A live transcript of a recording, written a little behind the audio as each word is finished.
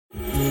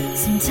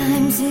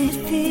Sometimes it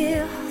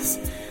feels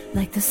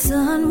like the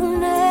sun will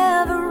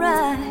never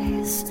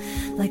rise,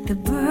 like the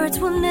birds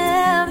will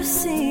never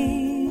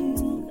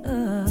sing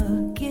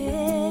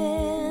again.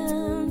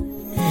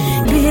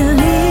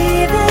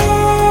 Believe in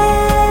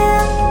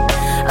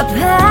a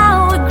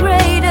power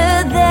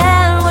greater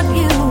than what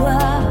you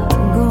are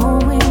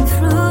going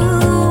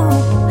through.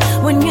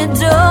 When you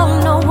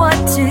don't know what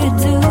to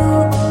do,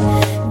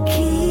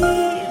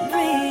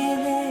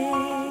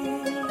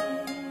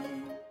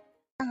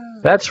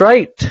 that's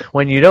right.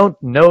 When you don't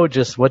know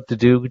just what to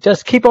do,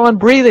 just keep on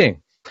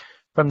breathing.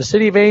 From the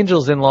City of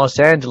Angels in Los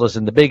Angeles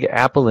and the Big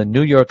Apple in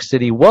New York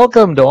City,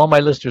 welcome to all my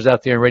listeners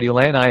out there in Radio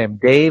Land. I am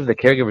Dave, the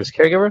Caregiver's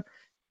Caregiver,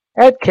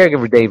 at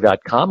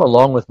caregiverdave.com,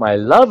 along with my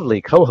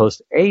lovely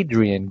co-host,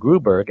 Adrienne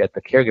Gruberg, at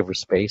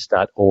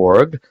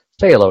thecaregiverspace.org.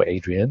 Say hello,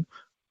 Adrienne.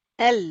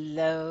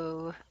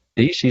 Hello.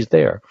 See, she's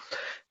there.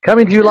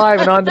 Coming to you live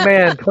and on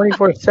demand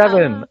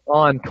 24/7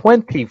 on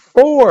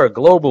 24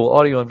 global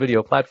audio and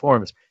video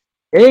platforms,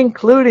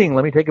 including,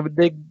 let me take a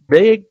big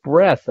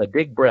breath,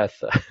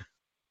 iHeartRadio,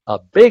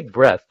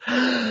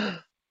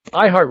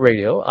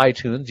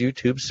 iTunes,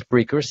 YouTube,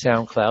 Spreaker,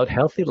 SoundCloud,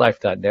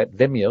 HealthyLife.net,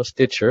 Vimeo,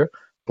 Stitcher,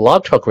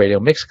 Blog Talk Radio,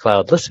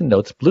 Mixcloud, Listen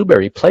Notes,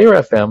 Blueberry, Player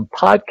FM,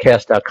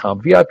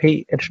 Podcast.com,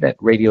 VIP, Internet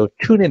Radio,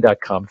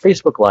 TuneIn.com,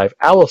 Facebook Live,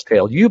 Owl's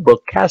Tale, Ubook,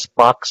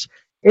 CastBox,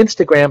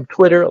 Instagram,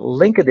 Twitter,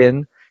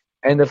 LinkedIn,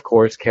 and of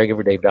course,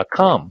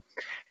 CaregiverDave.com.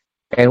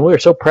 And we're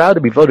so proud to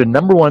be voted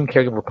 #1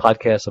 caregiver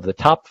podcast of the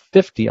top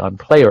 50 on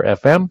Player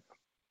FM.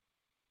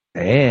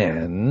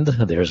 And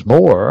there's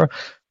more.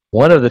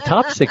 One of the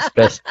top 6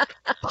 best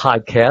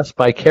podcasts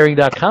by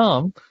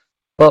Caring.com.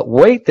 But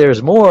wait,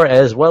 there's more,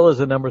 as well as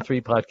the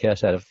 #3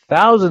 podcast out of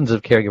thousands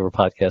of caregiver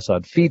podcasts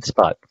on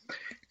FeedSpot.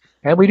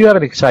 And we do have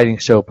an exciting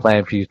show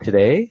planned for you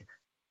today.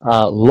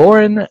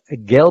 Loren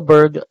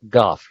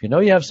Gelberg-Goff. You know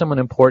you have someone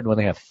important when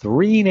they have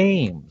 3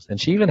 names. And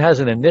she even has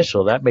an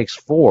initial. That makes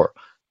 4.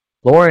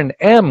 Loren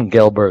M.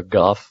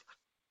 Gelberg-Goff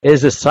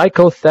is a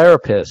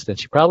psychotherapist, and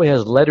she probably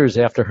has letters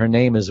after her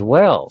name as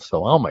well.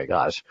 So, oh my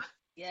gosh.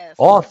 Yes.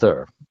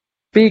 Author,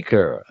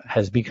 speaker,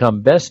 has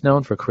become best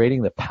known for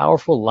creating the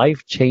powerful,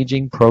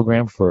 life-changing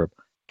program for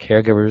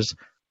caregivers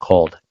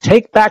called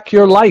Take Back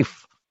Your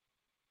Life.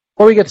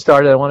 Before we get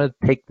started, I want to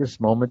take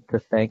this moment to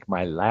thank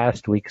my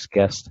last week's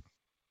guest.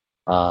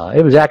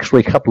 It was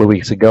actually a couple of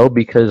weeks ago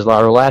because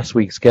our last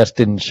week's guest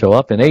didn't show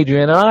up, and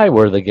Adrienne and I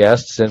were the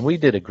guests, and we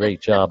did a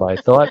great job, I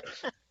thought.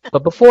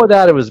 But before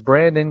that, it was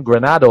Brandon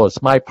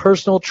Granados, my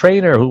personal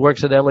trainer who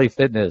works at LA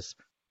Fitness.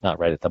 Not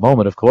right at the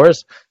moment, of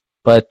course,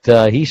 but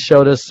he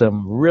showed us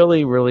some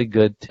really, really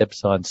good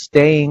tips on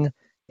staying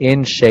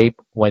in shape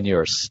when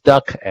you're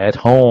stuck at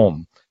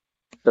home.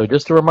 So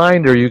just a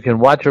reminder, you can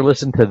watch or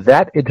listen to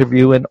that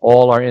interview and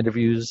all our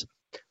interviews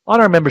on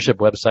our membership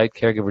website,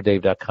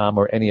 caregiverdave.com,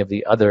 or any of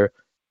the other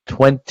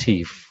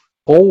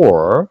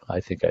 24, I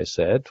think I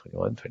said,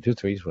 21, 22,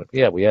 3,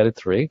 yeah, we added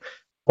 3,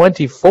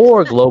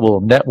 24 global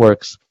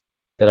networks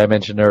that I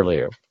mentioned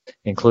earlier,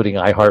 including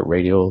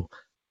iHeartRadio,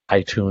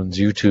 iTunes,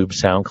 YouTube,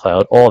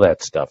 SoundCloud, all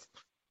that stuff.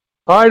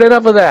 All right,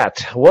 enough of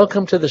that.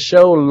 Welcome to the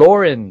show,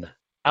 Loren.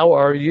 How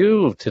are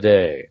you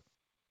today?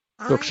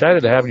 So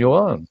excited to have you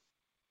on.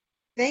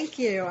 Thank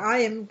you. I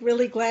am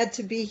really glad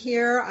to be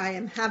here. I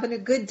am having a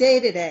good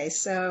day today,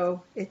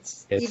 so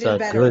it's even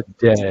better. It's a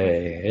good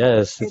day.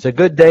 Yes, it's a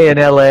good day in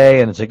LA,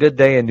 and it's a good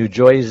day in New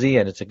Jersey,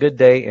 and it's a good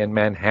day in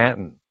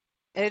Manhattan.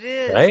 It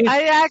is. Right?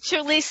 I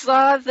actually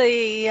saw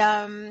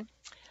the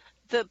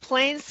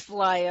planes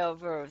fly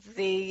over.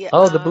 The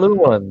blue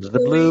ones, the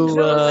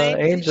blue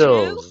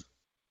angels.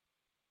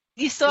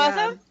 You saw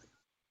them?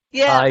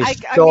 Yeah, I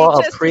saw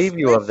a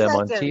preview of them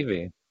on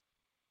TV.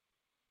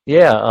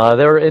 Yeah,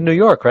 they were in New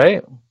York,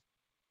 right?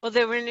 Well,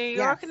 they were in New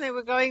York, Yes. and they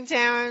were going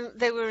down.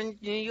 They were in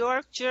New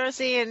York,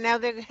 Jersey, and now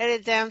they're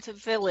headed down to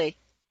Philly.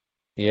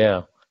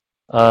 Yeah.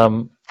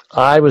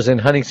 I was in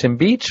Huntington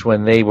Beach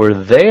when they were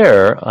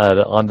there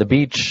on the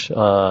beach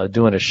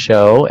doing a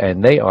show,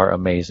 and they are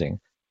amazing.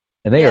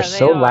 And they are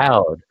so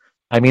loud.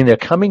 I mean, they're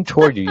coming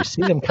toward you. You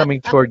see them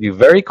coming toward you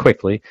very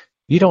quickly.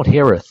 You don't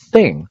hear a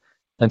thing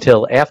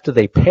until after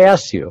they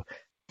pass you.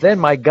 Then,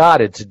 my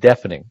God, it's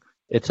deafening.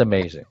 It's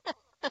amazing.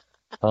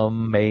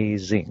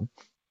 Amazing.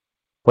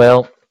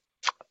 Well,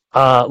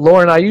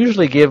 Loren, I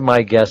usually give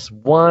my guests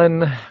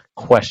one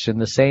question,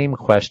 the same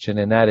question,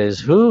 and that is,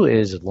 who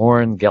is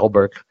Loren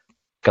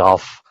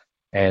Gelberg-Goff,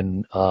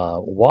 and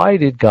why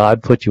did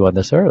God put you on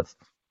this earth?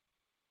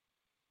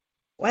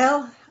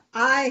 Well,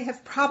 I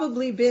have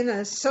probably been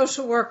a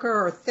social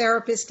worker or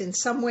therapist in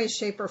some way,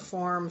 shape, or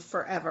form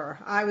forever.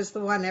 I was the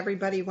one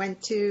everybody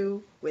went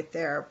to with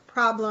their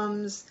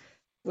problems,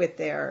 with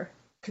their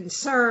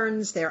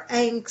concerns, their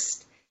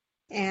angst.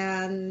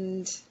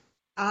 And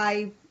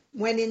I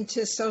went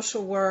into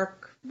social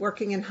work,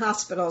 working in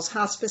hospitals,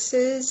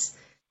 hospices,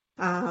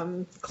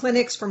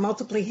 clinics for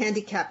multiply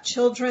handicapped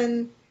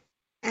children.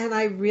 And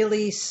I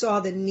really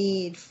saw the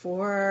need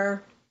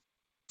for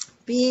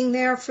being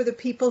there for the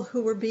people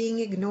who were being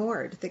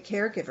ignored, the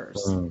caregivers,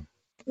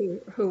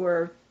 who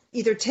were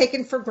either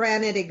taken for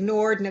granted,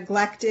 ignored,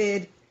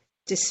 neglected,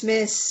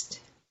 dismissed,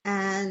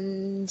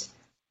 and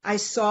I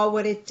saw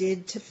what it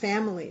did to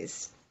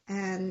families,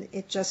 and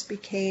it just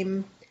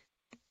became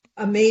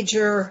a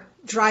major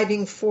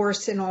driving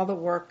force in all the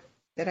work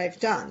that I've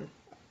done.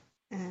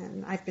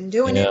 And I've been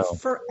doing it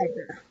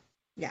forever.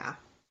 Yeah.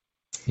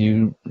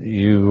 You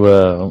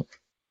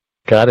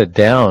got it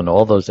down,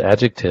 all those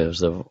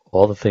adjectives of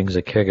all the things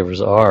that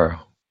caregivers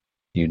are.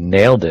 You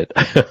nailed it.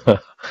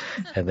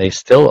 And they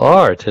still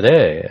are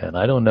today. And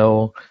I don't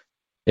know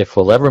if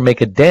we'll ever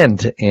make a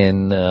dent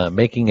in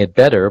making it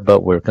better,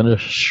 but we're going to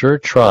sure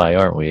try,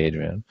 aren't we,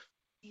 Adrienne?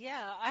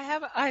 Yeah,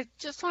 I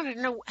just wanted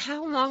to know,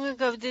 how long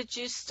ago did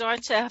you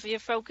start to have your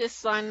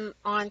focus on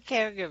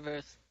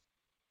caregivers?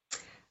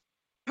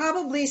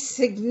 Probably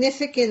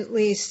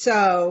significantly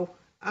so.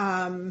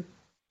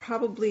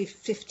 Probably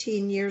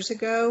 15 years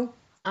ago.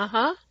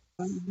 Uh-huh.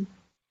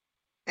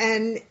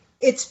 And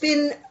it's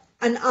been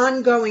an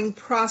ongoing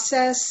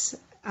process.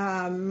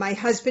 My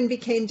husband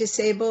became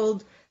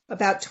disabled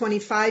about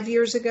 25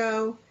 years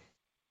ago.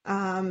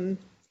 I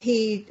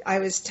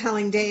was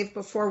telling Dave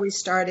before we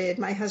started,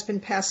 my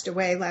husband passed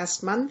away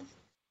last month.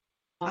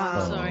 Oh,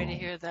 I'm sorry to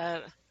hear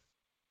that.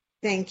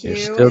 Thank you.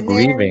 You're still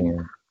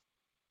grieving.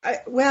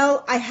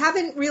 Well, I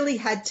haven't really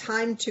had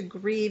time to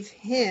grieve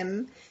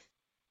him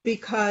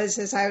because,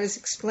 as I was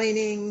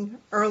explaining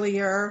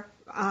earlier,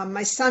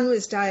 my son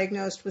was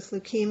diagnosed with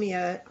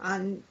leukemia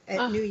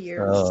at New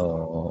Year's.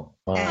 Oh,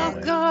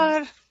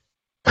 God.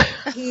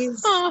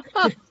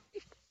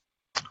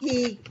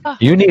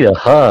 You need a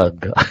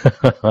hug.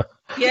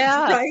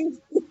 Yeah. Right?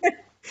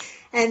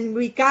 And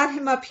we got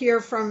him up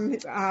here from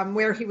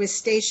where he was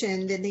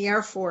stationed in the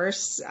Air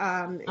Force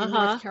in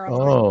North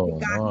Carolina. We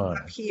got him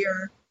up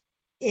here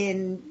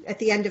at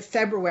the end of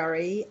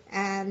February,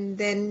 and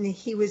then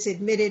he was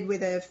admitted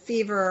with a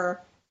fever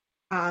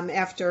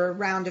after a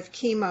round of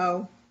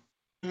chemo.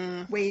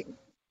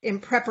 In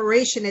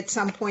preparation at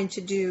some point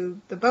to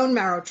do the bone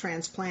marrow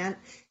transplant,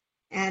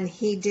 and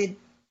he did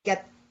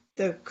get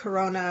the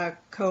corona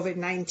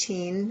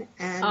COVID-19,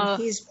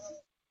 and he's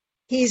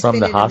from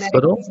been the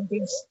hospital?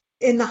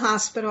 In the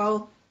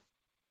hospital.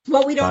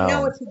 Well, we don't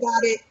know if he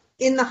got it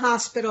in the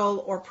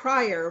hospital or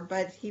prior,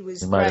 but he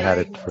might have had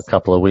it for a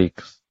couple of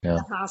weeks. Yeah. In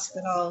the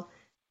hospital.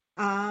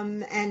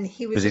 And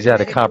he was. Because he's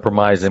had a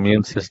compromised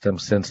immune system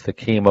since the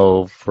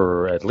chemo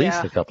for at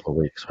least a couple of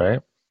weeks,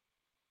 right?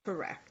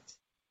 Correct.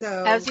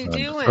 So, how's he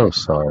doing? I'm so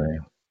sorry.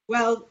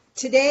 Well,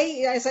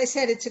 today, as I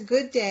said, it's a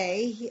good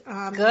day.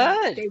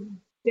 Good.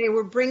 They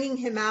were bringing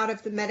him out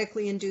of the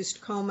medically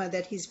induced coma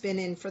that he's been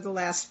in for the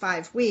last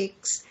 5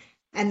 weeks,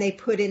 and they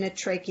put in a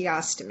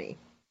tracheostomy.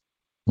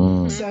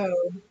 So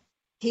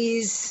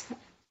he's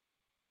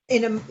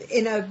in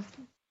a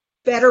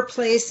better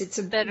place. It's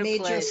a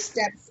major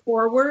step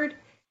forward.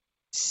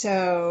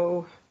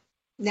 So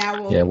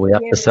now we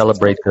have to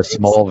celebrate the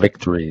small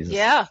victories.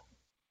 Yeah.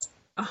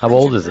 100%. How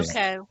old is he?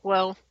 Okay,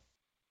 well,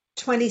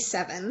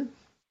 27.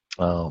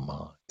 Oh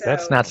my!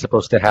 That's not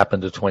supposed to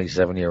happen to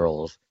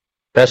 27-year-olds,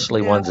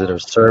 especially ones that are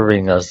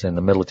serving us in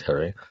the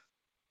military.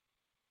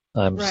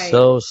 I'm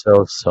so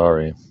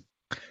sorry.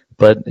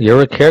 But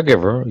you're a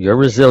caregiver. You're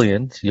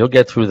resilient. You'll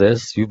get through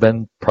this. You've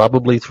been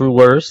probably through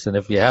worse, and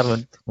if you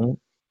haven't,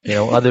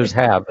 others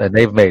have, and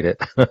they've made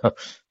it.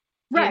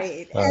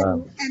 Right.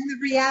 And the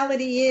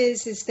reality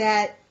is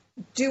that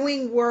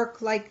doing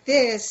work like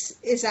this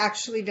is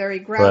actually very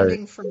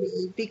grounding for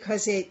me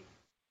because it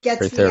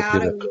gets me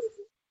out of.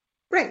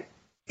 Right.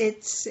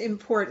 It's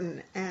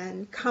important.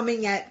 And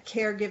coming at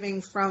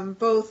caregiving from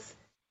both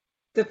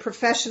the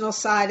professional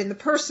side and the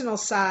personal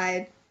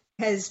side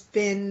has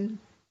been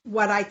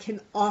what I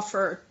can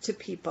offer to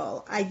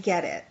people. I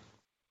get it.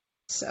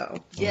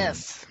 So.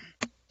 Yes.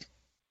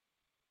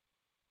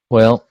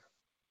 Well,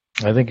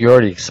 I think you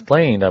already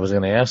explained. I was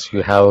going to ask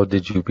you, how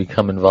did you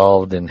become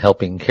involved in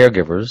helping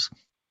caregivers?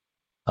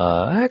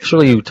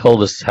 Actually, you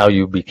told us how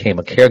you became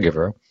a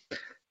caregiver.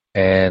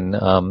 And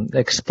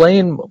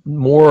explain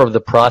more of the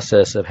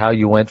process of how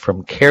you went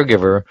from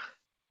caregiver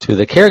to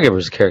the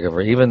caregiver's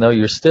caregiver, even though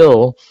you're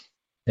still,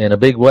 in a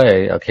big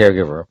way, a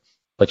caregiver.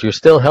 But you're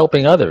still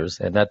helping others,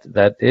 and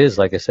that is,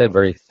 like I said,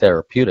 very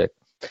therapeutic.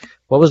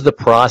 What was the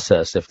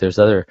process? If there's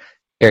other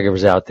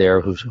caregivers out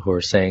there who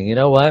are saying, you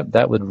know what,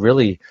 that would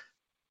really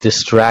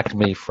distract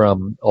me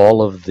from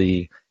all of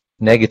the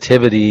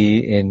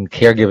negativity in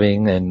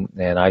caregiving,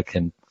 and I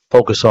can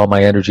focus all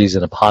my energies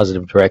in a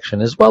positive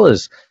direction, as well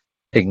as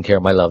taking care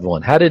of my loved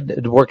one. How did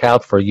it work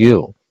out for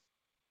you?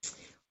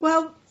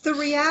 Well, the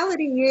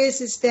reality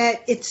is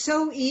that it's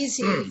so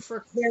easy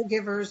for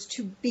caregivers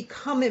to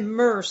become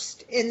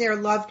immersed in their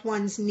loved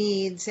one's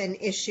needs and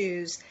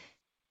issues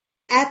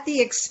at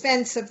the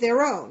expense of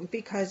their own,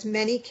 because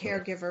many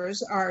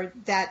caregivers are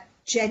that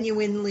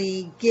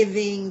genuinely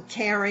giving,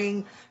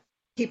 caring.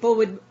 People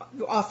would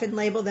often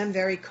label them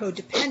very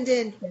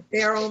codependent, that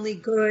they're only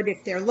good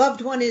if their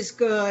loved one is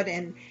good,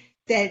 and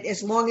that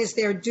as long as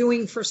they're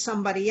doing for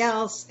somebody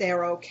else,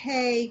 they're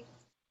okay.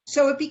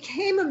 So it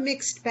became a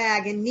mixed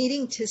bag, and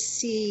needing to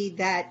see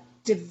that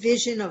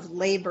division of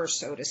labor,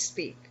 so to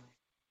speak.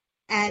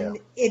 And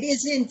it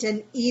isn't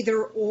an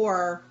either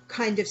or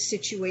kind of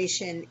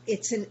situation.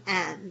 It's an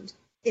and.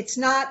 It's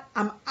not,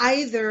 I'm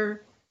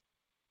either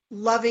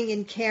loving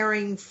and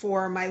caring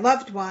for my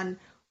loved one,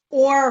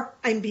 or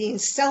I'm being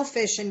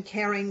selfish and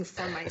caring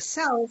for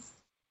myself.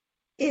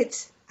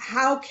 It's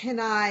how can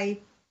I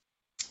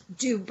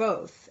do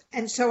both?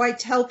 And so I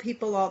tell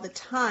people all the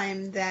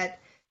time that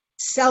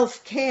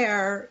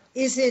self-care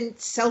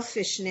isn't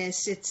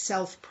selfishness, it's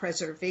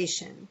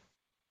self-preservation.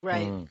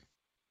 Right.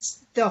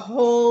 The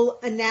whole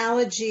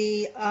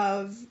analogy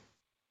of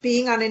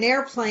being on an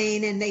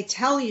airplane and they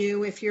tell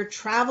you if you're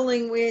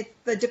traveling with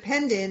the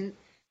dependent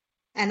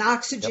and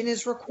oxygen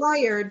is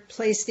required,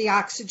 place the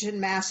oxygen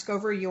mask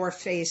over your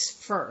face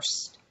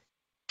first.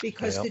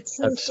 Because the truth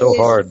That's so is,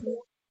 hard.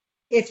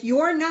 if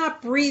you're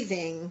not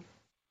breathing,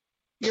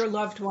 your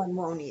loved one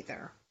won't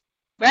either.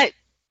 Right.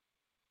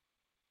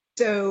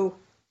 So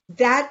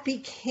that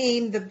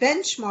became the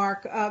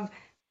benchmark of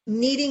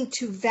needing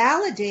to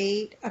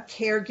validate a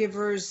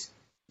caregiver's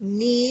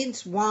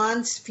needs,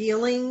 wants,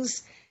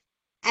 feelings,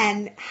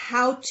 and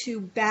how to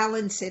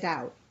balance it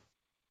out,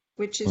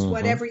 which is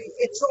what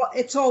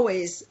it's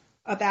always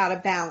about, a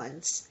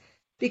balance,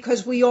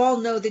 because we all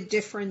know the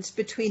difference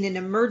between an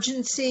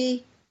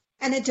emergency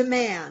and a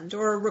demand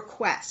or a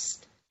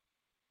request.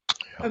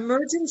 Yeah.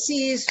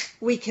 Emergencies,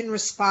 we can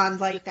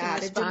respond like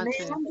that. A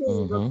demand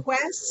or a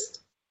request,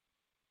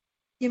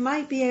 you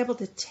might be able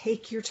to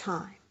take your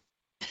time.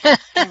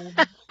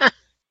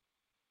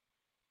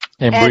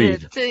 And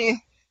breathe.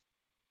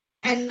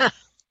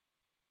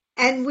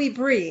 And we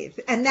breathe.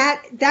 And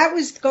that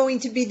was going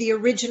to be the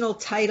original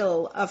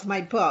title of my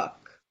book,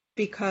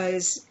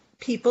 because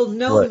people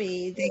know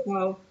me. They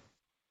go,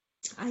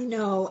 I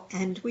know,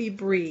 and we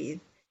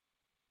breathe.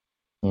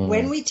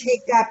 When we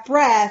take that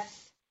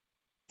breath,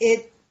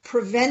 it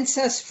prevents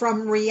us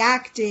from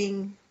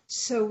reacting,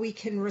 so we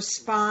can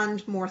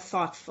respond more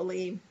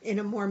thoughtfully in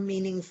a more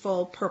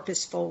meaningful,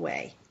 purposeful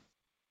way.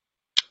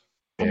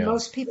 And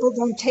most people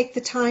don't take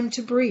the time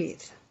to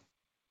breathe.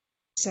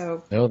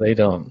 So no, they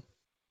don't.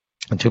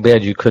 And too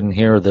bad you couldn't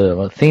hear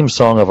the theme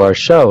song of our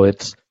show.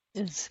 It's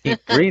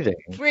Keep Breathing.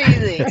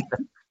 Breathing.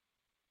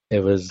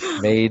 It was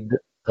made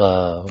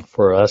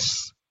for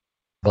us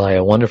by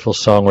a wonderful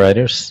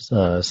songwriter,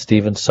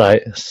 Stephen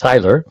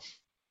Seiler.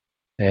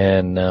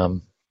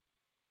 And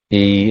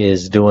he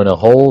is doing a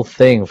whole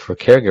thing for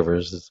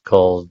caregivers. It's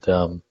called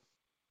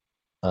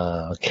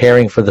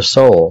Caring for the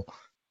Soul.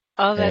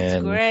 Oh,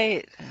 that's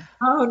great.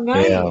 Oh,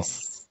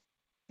 nice.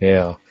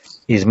 Yeah.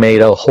 He's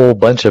made a whole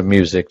bunch of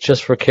music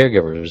just for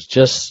caregivers,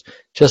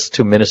 just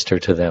to minister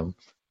to them.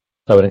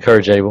 I would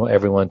encourage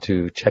everyone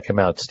to check him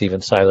out,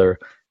 Stephen Seiler,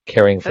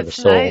 Caring for the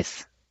Soul.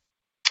 Nice.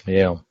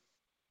 Yeah.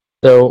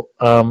 So,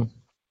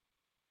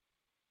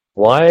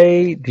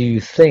 why do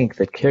you think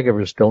that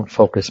caregivers don't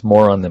focus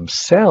more on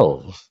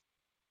themselves?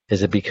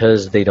 Is it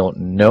because they don't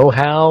know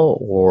how,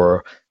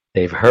 or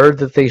they've heard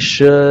that they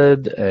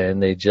should,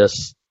 and they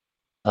just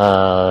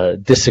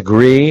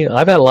disagree?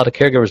 I've had a lot of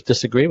caregivers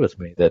disagree with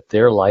me that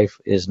their life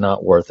is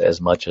not worth as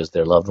much as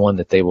their loved one,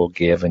 that they will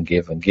give and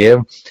give and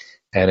give.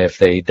 And if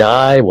they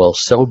die, well,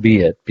 so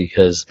be it,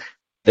 because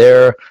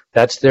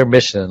that's their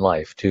mission in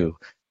life, to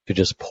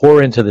just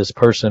pour into this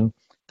person.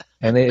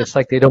 And it's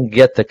like they don't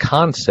get the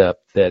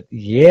concept that,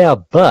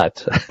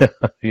 but,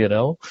 you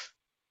know?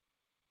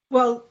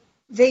 Well,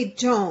 they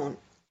don't.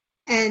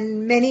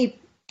 And many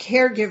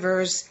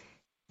caregivers,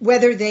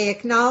 whether they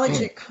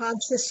acknowledge it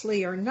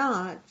consciously or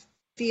not,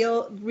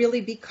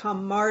 really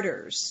become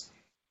martyrs.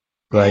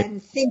 Right.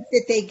 And think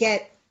that they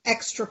get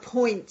extra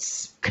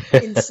points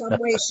in some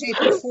way,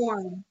 shape, or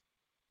form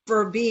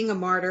for being a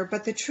martyr.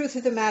 But the truth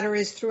of the matter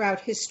is,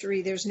 throughout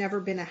history, there's never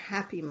been a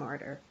happy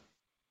martyr.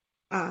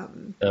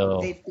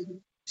 They've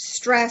been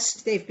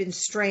stressed, they've been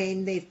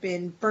strained, they've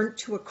been burnt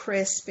to a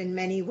crisp in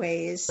many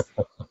ways.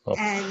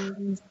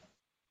 And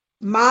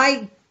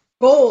my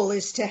goal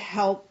is to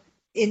help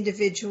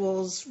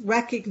individuals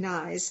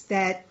recognize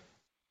that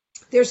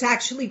there's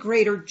actually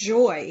greater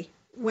joy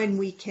when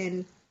we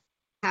can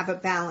have a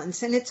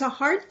balance. And it's a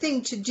hard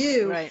thing to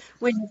do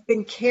when you've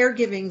been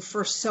caregiving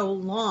for so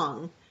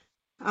long,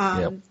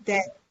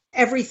 that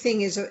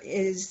everything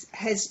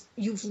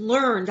you've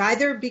learned,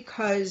 either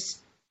because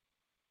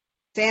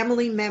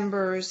family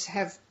members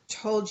have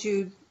told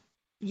you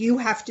you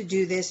have to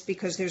do this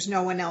because there's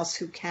no one else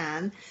who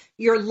can.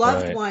 Your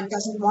loved one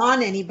doesn't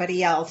want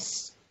anybody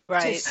else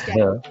to step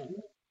in.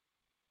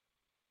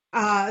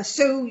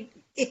 So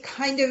it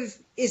kind of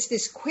is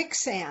this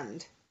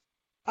quicksand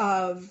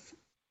of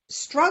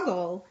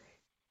struggle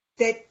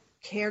that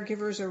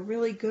caregivers are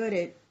really good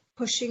at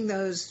pushing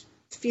those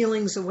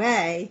feelings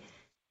away.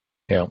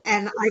 Yeah.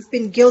 And I've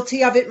been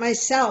guilty of it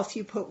myself.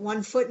 You put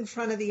one foot in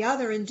front of the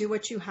other and do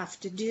what you have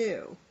to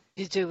do.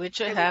 You do what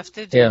you have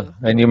to do. Yeah,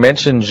 and you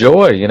mentioned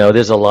joy. You know,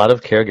 there's a lot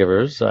of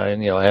caregivers.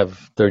 I have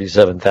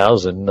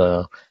 37,000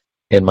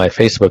 in my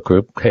Facebook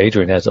group.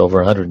 Adrian has over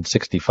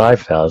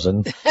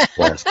 165,000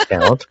 last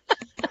count.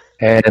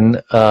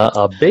 And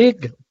a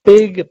big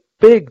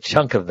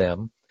chunk of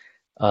them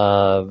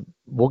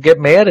will get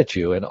mad at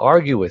you and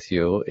argue with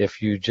you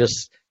if you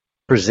just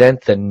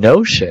present the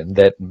notion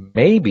that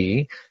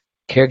maybe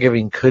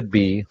caregiving could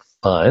be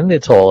fun.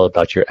 It's all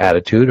about your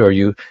attitude, or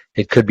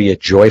it could be a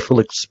joyful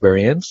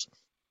experience,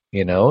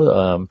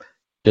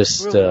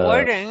 just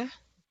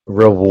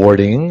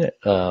rewarding,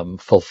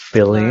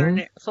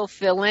 fulfilling,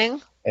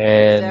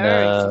 and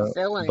very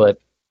fulfilling.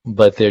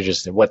 But they're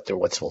just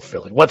what's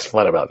fulfilling? What's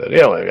fun about it?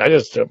 I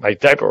just my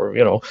diaper,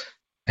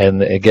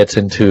 and it gets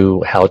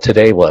into how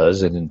today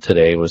was, and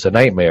today was a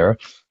nightmare,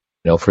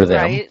 for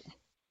them. Right.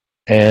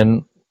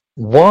 And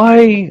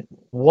why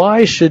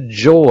should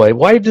joy?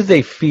 Why do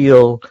they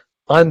feel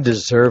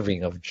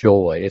undeserving of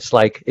joy? It's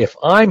like, if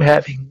I'm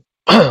having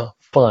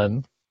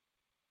fun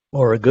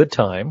or a good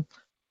time,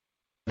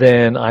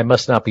 then I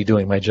must not be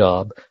doing my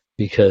job,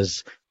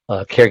 because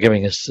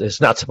caregiving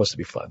is not supposed to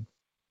be fun.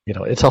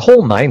 It's a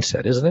whole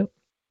mindset, isn't it?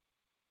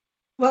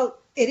 Well,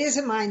 it is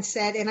a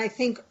mindset. And I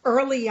think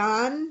early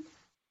on,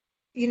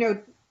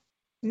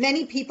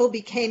 many people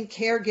became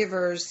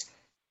caregivers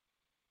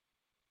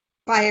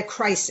by a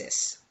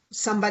crisis.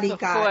 Somebody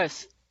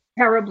got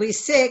terribly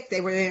sick.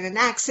 They were in an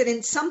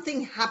accident.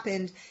 Something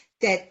happened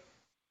that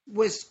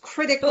was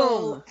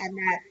critical. Boom. And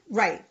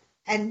right.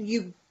 And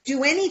you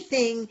do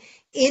anything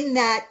in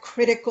that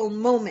critical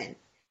moment.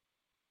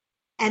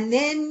 And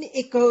then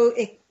it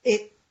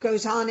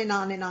goes on and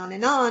on and on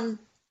and on.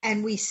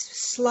 And we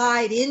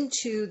slide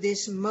into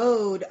this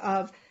mode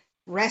of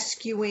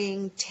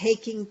rescuing,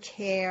 taking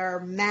care,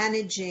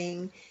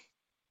 managing,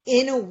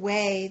 in a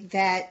way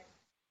that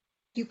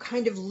you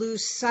kind of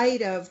lose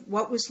sight of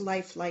what was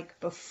life like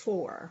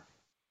before.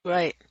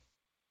 Right.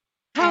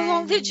 How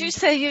long did you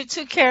say you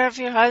took care of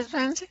your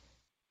husband?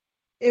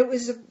 It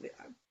was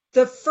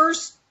the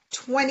first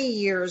 20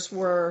 years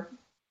were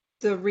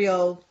the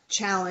real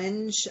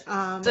challenge.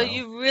 So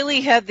you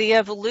really had the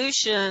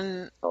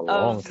evolution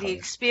of the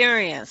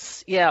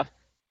experience. Yeah.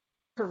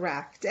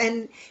 Correct.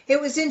 And it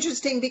was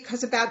interesting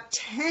because about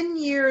 10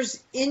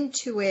 years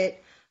into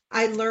it,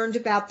 I learned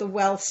about the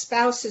Wealth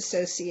Spouse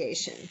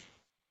Association.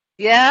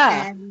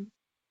 Yeah.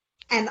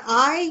 And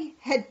I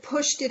had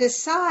pushed it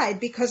aside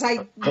because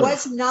I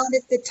was not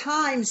at the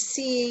time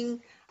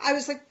seeing, I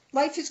was like,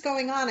 life is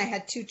going on. I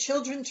had 2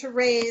 children to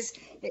raise.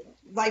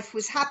 Life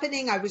was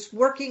happening. I was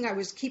working. I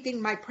was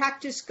keeping my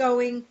practice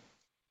going.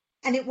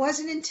 And it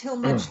wasn't until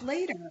much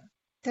later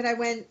that I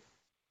went,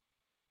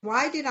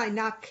 why did I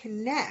not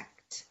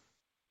connect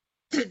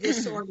to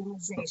this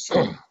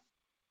organization?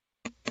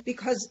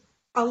 Because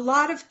a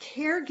lot of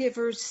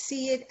caregivers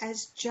see it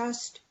as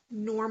just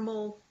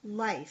normal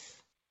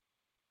life.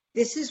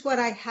 This is what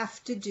I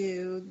have to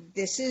do.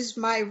 This is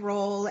my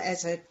role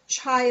as a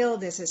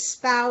child, as a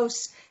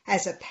spouse,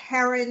 as a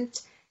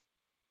parent.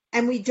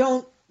 And we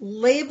don't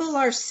label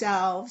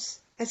ourselves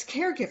as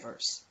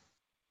caregivers.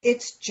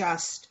 It's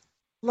just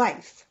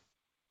life.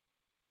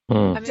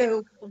 I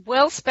mean,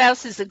 Well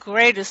Spouse is a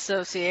great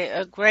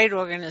a great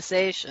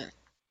organization.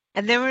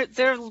 And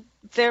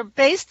they're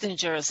based in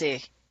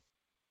Jersey.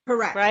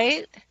 Correct.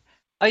 Right?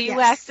 Are you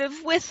active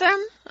with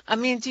them? I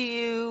mean, do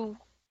you...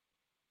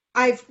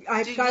 I've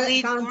gone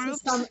to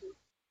some.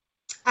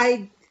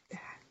 I've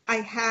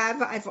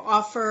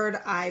offered,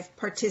 I've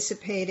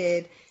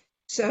participated.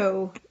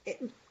 So,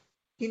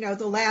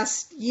 the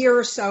last year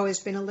or so has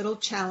been a little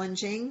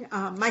challenging.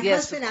 My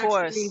husband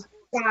actually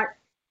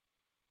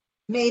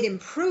made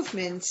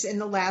improvements in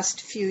the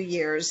last few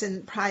years,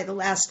 and probably the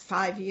last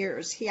 5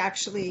 years. He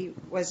actually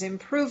was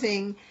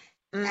improving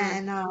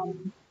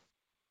and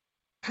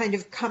kind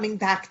of coming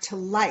back to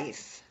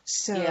life.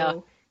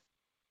 So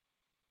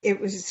it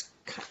was,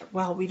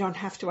 well, we don't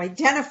have to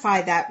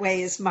identify that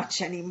way as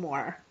much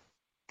anymore.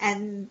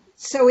 And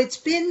so it's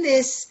been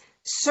this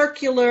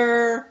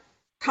circular,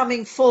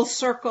 coming full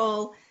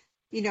circle.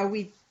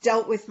 We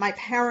dealt with my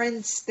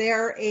parents,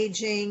 they're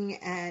aging,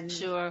 and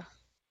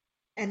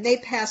and they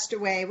passed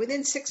away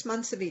within 6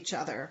 months of each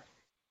other,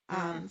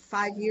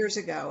 5 years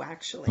ago,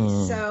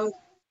 actually. So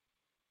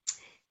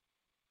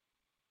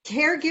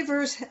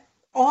caregivers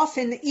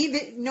often,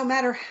 even no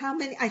matter how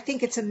many, I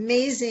think it's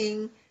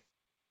amazing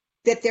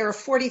that there are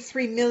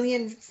 43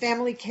 million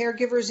family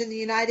caregivers in the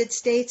United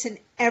States, and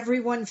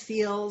everyone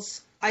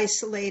feels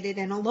isolated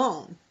and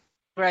alone.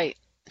 Right.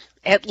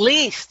 At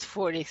least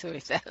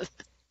 43,000.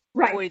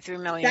 Right. 43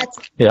 million.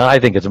 I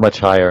think it's much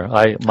higher.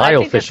 My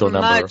official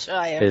number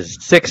is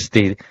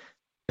 60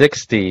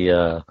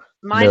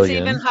 Mine's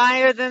million. even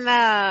higher than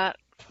that.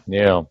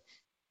 Yeah,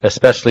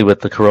 especially with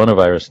the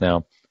coronavirus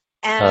now.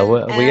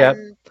 We have.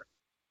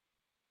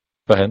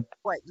 Go ahead.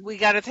 What, we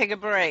got to take a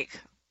break.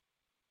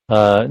 No,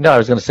 I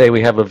was going to say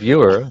we have a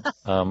viewer,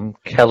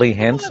 Kelly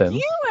Hansen.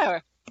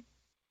 Viewer.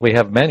 We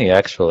have many,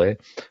 actually.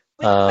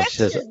 She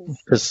says,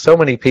 because so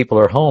many people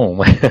are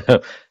home.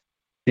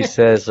 She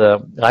says,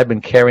 I've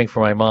been caring for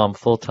my mom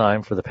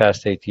full-time for the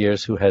past 8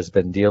 years, who has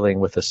been dealing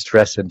with a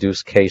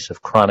stress-induced case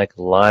of chronic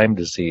Lyme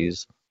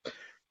disease.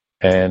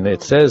 And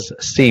it says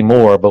see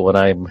more, but when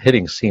I'm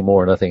hitting see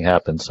more, nothing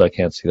happens, so I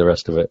can't see the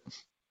rest of it.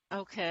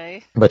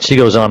 Okay. But she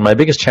goes on, my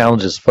biggest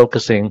challenge in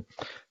focusing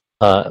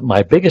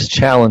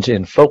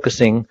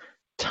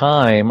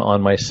time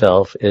on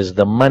myself is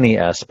the money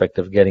aspect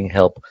of getting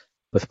help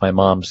with my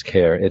mom's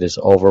care. It is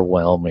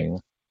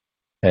overwhelming.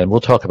 And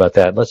we'll talk about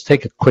that. Let's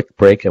take a quick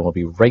break and we'll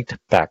be right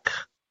back.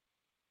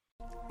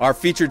 Our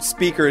featured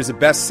speaker is a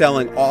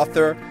best-selling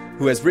author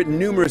who has written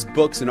numerous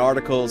books and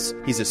articles.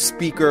 He's a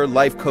speaker,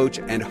 life coach,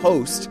 and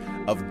host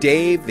of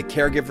Dave, the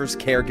Caregiver's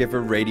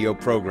Caregiver radio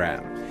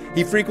program.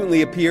 He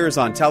frequently appears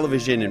on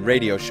television and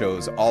radio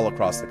shows all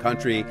across the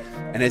country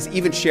and has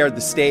even shared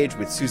the stage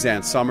with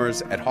Suzanne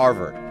Summers at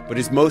Harvard. But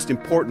his most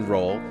important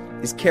role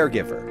is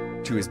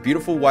caregiver to his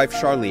beautiful wife,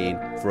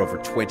 Charlene, for over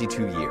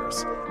 22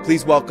 years.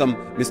 Please welcome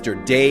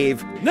Mr.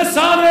 Dave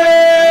Nasani!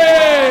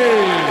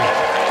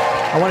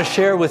 I want to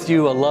share with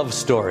you a love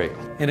story.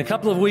 In a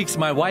couple of weeks,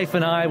 my wife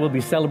and I will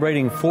be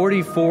celebrating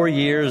 44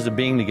 years of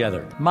being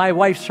together. My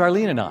wife,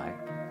 Charlene, and I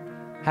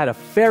had a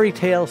fairy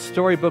tale,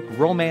 storybook,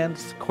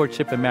 romance,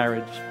 courtship, and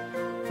marriage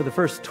for the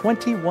first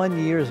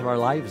 21 years of our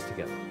lives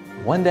together.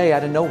 One day,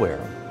 out of nowhere,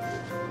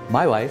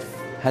 my wife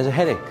has a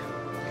headache,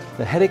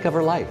 the headache of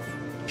her life.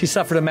 She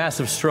suffered a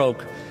massive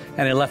stroke,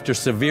 and it left her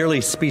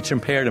severely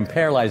speech-impaired and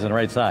paralyzed on the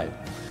right side.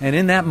 And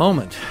in that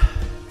moment,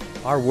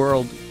 our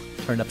world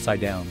turned upside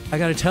down. I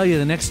got to tell you,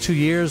 the next 2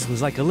 years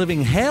was like a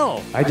living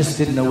hell. I just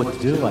didn't know what to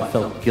do. I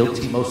felt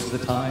guilty most of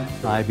the time.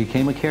 I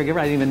became a caregiver.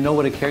 I didn't even know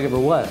what a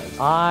caregiver was.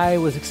 I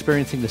was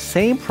experiencing the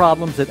same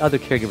problems that other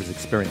caregivers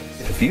experience.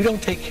 If you don't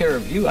take care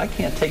of you, I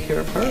can't take care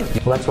of her.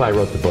 Well, that's why I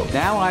wrote the book.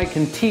 Now I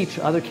can teach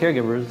other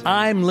caregivers.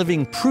 I'm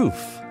living proof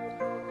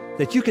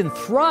that you can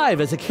thrive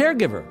as a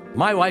caregiver.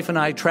 My wife and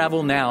I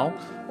travel now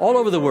all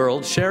over the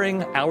world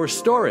sharing our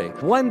story.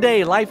 One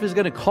day, life is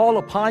going to call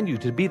upon you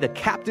to be the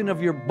captain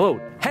of your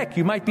boat. Heck,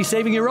 you might be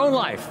saving your own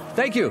life.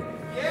 Thank you.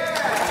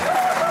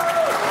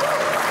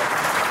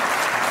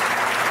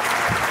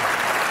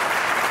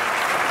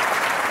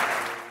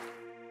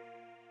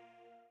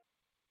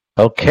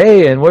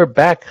 Okay, and we're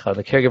back on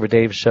the Caregiver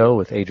Dave Show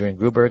with Adrian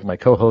Gruberg, my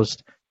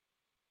co-host,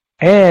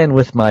 and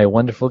with my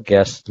wonderful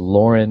guest,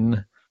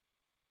 Loren.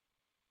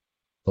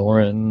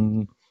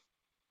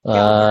 I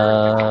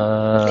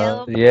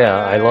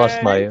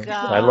lost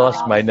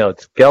my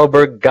notes.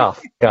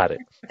 Gelberg-Goff, got it.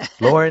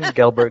 Loren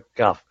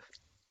Gelberg-Goff.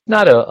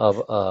 Not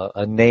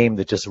a name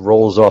that just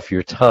rolls off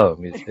your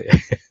tongue.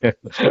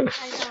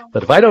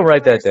 But if I don't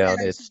write that down,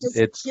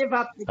 it's give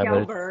up the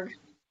Gelberg.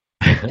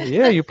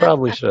 Yeah, you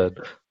probably should,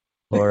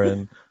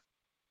 Loren.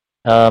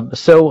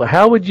 So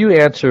how would you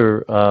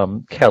answer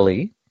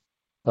Kelly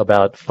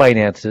about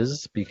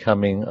finances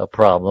becoming a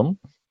problem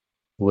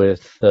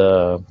with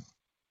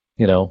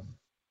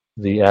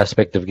the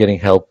aspect of getting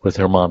help with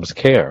her mom's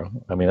care?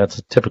 I mean, that's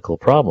a typical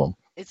problem.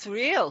 It's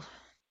real.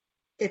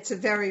 It's a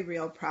very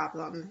real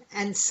problem.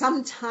 And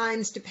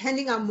sometimes,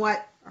 depending on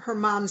what her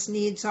mom's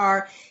needs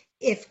are,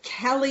 if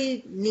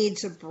Kelly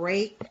needs a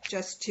break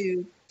just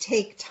to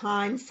take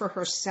time for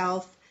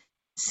herself,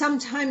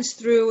 sometimes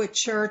through a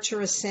church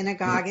or a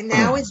synagogue, and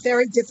now it's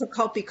very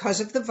difficult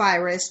because of the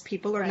virus.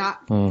 People are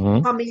not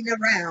coming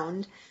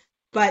around,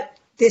 but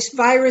this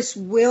virus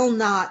will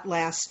not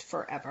last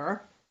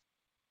forever.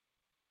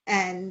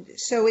 And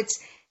so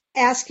it's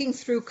asking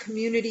through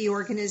community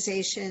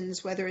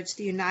organizations, whether it's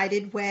the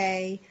United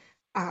Way,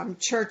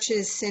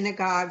 churches,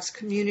 synagogues,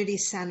 community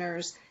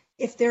centers,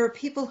 if there are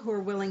people who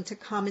are willing to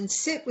come and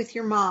sit with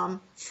your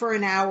mom for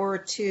an hour or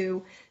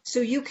two,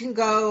 so you can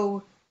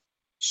go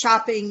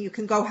shopping, you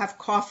can go have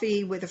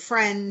coffee with a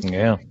friend.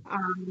 Yeah.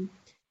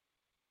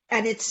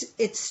 And it's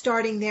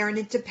starting there, and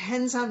it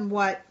depends on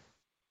what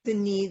the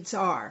needs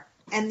are.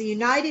 And the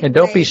United And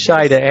don't Way be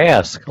shy to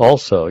ask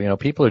also.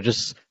 People are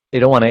just, they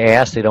don't want to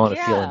ask. They don't want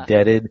to feel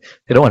indebted.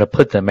 They don't want to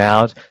put them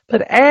out.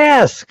 But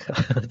ask.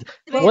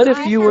 What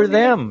if you were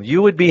them?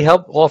 You would be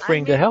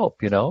offering to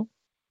help, Well,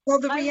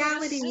 the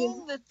reality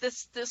is that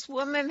this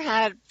woman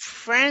had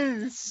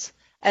friends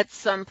at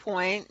some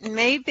point.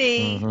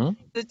 Maybe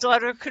the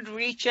daughter could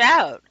reach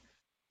out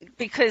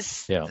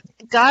because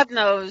God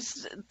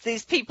knows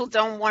these people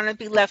don't want to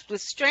be left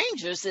with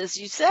strangers, as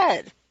you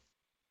said.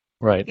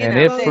 Right. And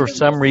if for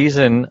some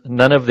reason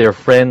none of their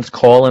friends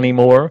call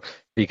anymore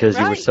because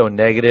you were so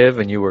negative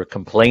and you were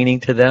complaining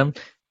to them,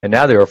 and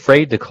now they're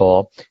afraid to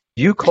call,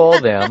 you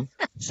call them,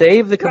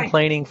 save the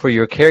complaining for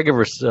your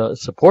caregiver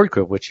support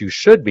group, which you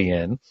should be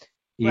in,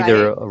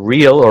 either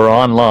real or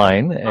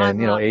online. And,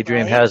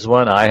 Adrian has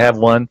one, I have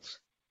one,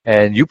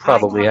 and you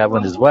probably have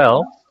one as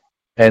well.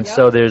 And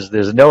so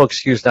there's no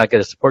excuse not to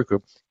get a support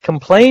group.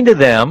 Complain to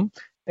them.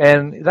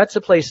 And that's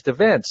a place to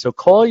vent. So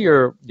call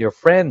your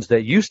friends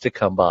that used to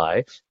come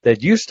by,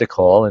 that used to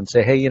call and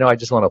say, hey, I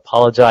just want to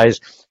apologize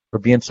for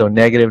being so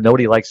negative.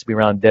 Nobody likes to be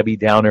around Debbie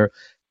Downer.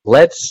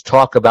 Let's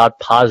talk about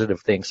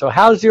positive things. So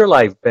how's your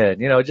life been?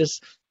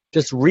 Just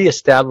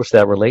reestablish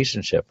that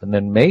relationship. And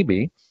then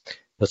maybe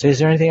they'll say, is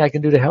there anything I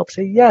can do to help?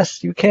 Say,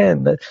 yes, you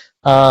can.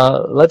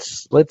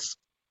 Let's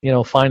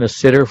find a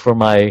sitter for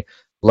my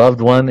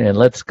loved one and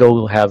let's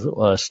go have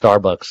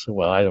Starbucks.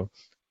 Well,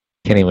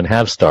 can't even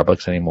have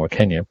Starbucks anymore,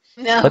 can you?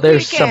 No, but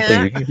there's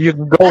something. You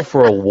can go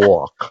for a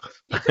walk.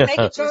 You can make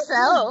it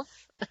yourself.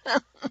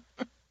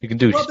 You can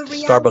do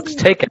Starbucks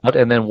takeout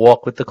and then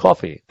walk with the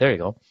coffee. There you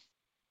go.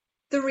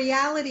 The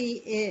reality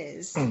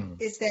is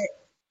that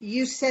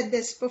you said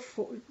this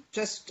before,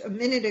 just a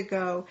minute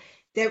ago,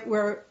 that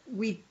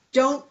we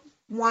don't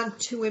want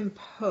to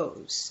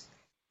impose.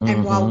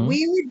 And while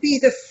we would be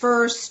the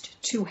first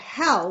to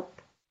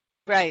help,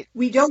 right,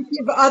 we don't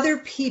give other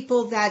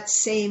people that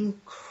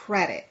same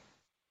credit.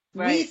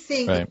 Right. We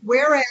think if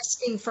we're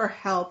asking for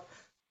help,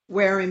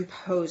 we're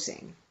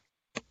imposing.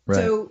 Right.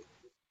 So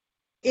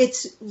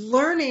it's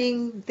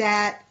learning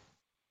that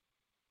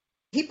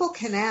people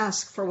can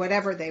ask for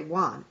whatever they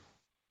want.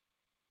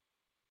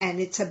 And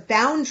it's a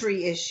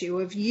boundary issue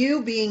of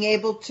you being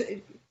able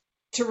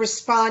to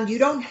respond. You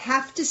don't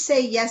have to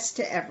say yes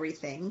to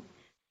everything.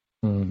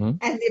 And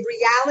the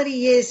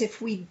reality is,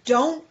 if we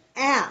don't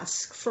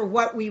ask for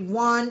what we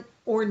want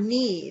or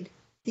need,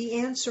 the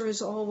answer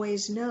is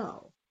always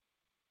no.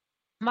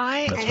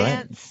 My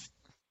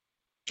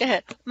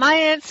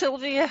aunt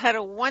Sylvia had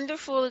a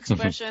wonderful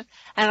expression,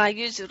 and I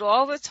use it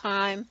all the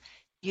time.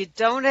 You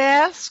don't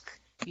ask,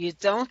 you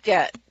don't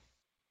get.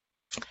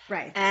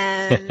 Right.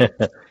 And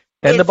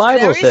and the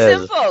Bible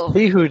says, simple.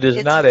 He who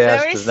does not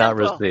ask does not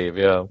receive.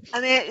 Yeah.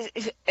 I mean,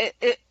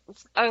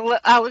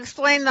 I'll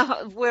explain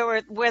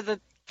where the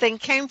thing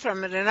came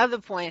from at another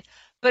point,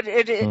 but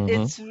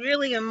it's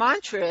really a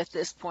mantra at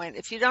this point.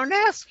 If you don't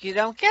ask, you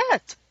don't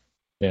get.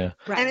 Yeah.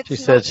 Right. And she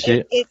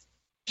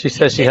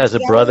says she has a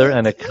brother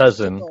and a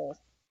cousin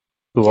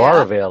who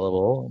are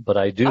available, but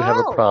I do have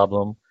a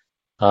problem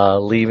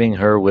leaving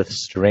her with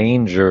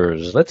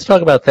strangers. Let's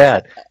talk about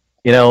that.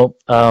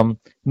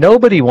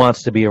 Nobody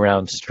wants to be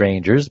around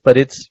strangers, but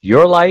it's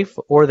your life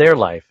or their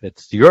life.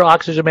 It's your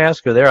oxygen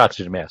mask or their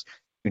oxygen mask.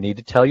 You need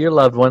to tell your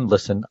loved one,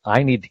 listen,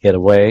 I need to get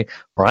away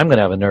or I'm going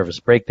to have a nervous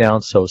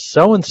breakdown.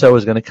 So-and-so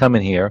is going to come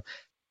in here.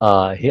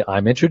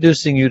 I'm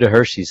introducing you to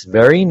her. She's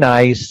very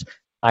nice.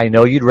 I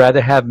know you'd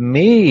rather have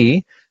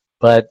me,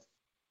 but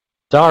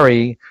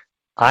sorry,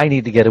 I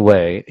need to get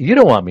away. You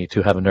don't want me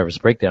to have a nervous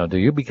breakdown, do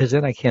you? Because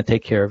then I can't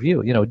take care of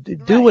you.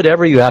 Do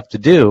whatever you have to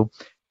do,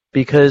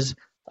 because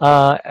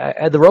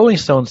the Rolling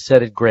Stones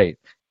said it great.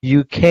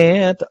 You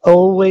can't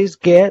always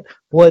get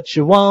what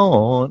you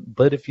want,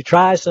 but if you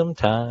try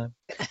sometime,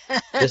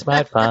 just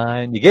might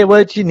find you get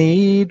what you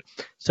need.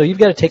 So you've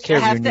got to take care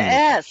of your needs. You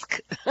have to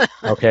ask.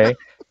 Okay?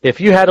 If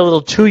you had a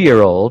little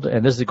 2-year-old,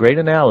 and this is a great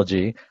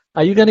analogy,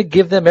 are you going to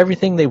give them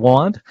everything they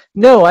want?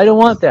 No, I don't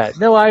want that.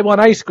 No, I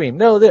want ice cream.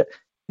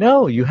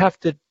 No, you have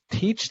to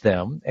teach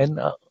them. And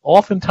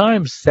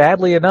oftentimes,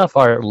 sadly enough,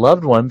 our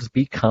loved ones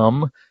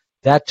become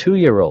that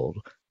 2-year-old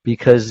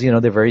because, they're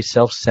very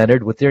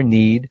self-centered with their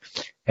need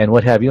and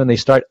what have you, and they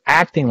start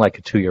acting like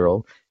a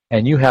 2-year-old.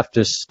 And you have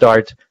to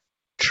start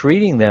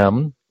treating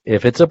them,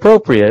 if it's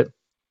appropriate,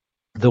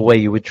 the way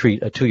you would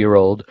treat a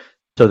 2-year-old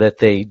so that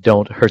they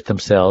don't hurt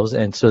themselves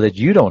and so that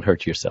you don't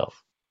hurt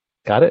yourself.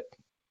 Got it?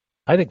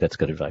 I think that's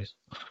good advice.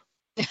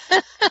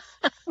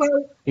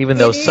 Well, even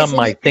though some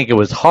might think it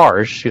was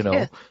harsh,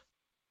 Yeah.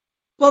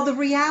 Well, the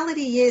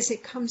reality is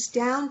it comes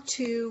down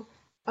to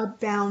a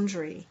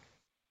boundary.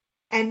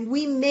 And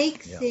we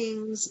make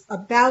things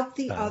about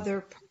the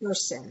other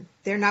person.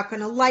 They're not going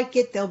to like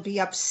it. They'll be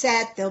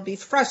upset. They'll be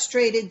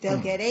frustrated. They'll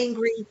get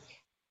angry.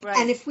 Right.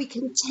 And if we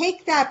can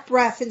take that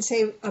breath and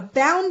say a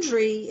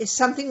boundary is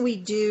something we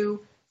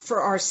do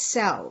for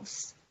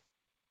ourselves.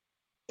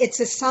 It's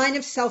a sign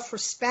of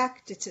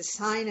self-respect. It's a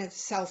sign of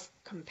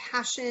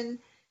self-compassion.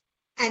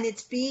 And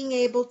it's being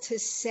able to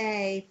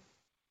say,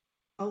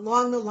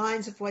 along the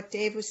lines of what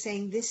Dave was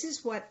saying, this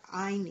is what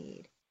I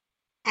need.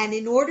 And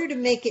in order to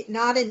make it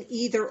not an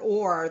either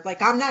or,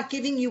 like I'm not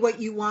giving you what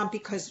you want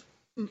because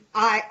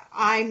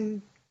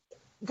I'm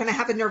going to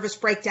have a nervous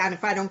breakdown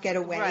if I don't get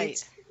away.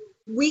 Right.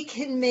 We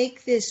can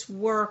make this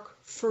work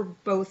for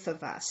both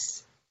of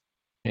us.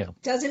 Yeah.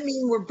 Doesn't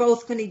mean we're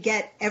both going to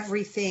get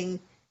everything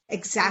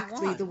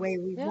exactly the way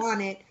we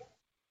want it,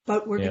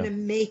 but we're going to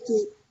make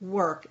it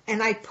work.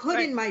 And I put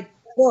in my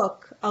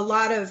book a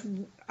lot of,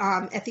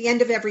 at the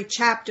end of every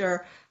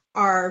chapter,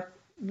 are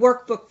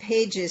workbook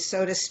pages,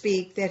 so to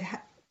speak,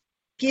 that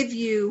give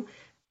you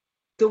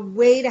the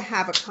way to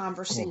have a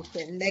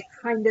conversation that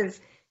kind of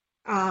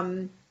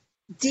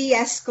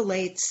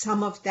de-escalates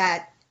some of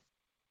that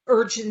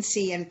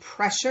urgency and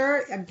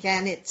pressure.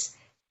 Again, it's,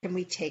 can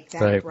we take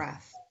that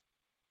breath?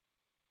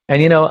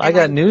 And I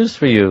got news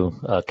for you,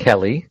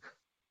 Kelly,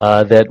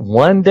 that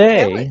one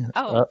day,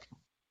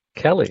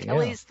 Kelly,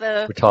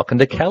 we're talking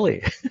to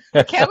Kelly.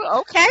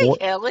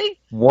 Kelly.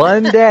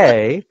 One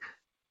day,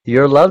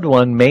 your loved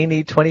one may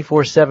need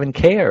 24/7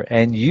 care,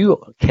 and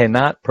you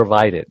cannot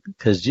provide it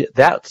because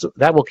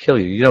that will kill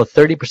you.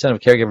 30% of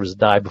caregivers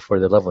die before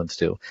their loved ones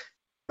do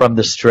from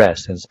the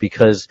stress, and it's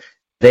because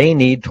they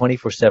need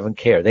 24/7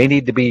 care. They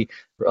need to be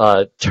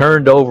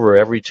turned over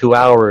every 2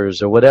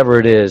 hours or whatever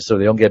it is so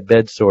they don't get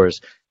bed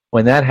sores.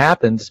 When that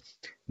happens,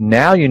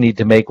 now you need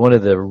to make one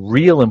of the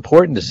real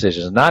important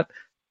decisions, not,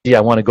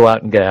 I want to go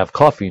out and have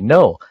coffee.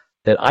 No,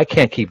 that I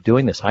can't keep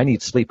doing this. I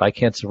need sleep. I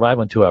can't survive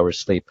on 2 hours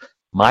sleep.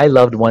 My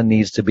loved one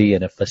needs to be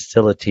in a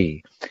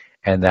facility,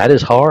 and that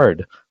is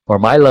hard. or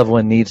my loved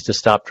one needs to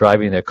stop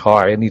driving their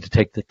car. I need to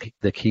take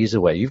the keys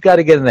away. You've got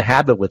to get in the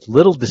habit with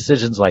little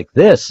decisions like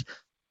this,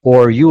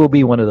 or you will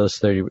be one of those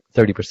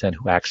 30%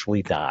 who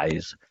actually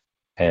dies.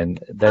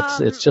 And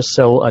it's just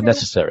so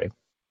unnecessary.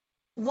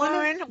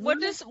 Loren,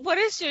 what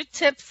is your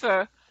tip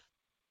for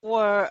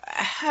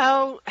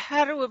how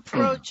to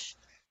approach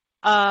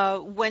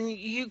when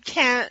you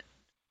can't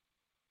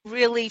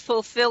really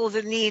fulfill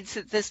the needs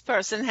that this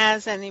person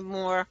has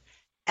anymore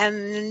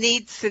and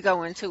needs to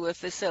go into a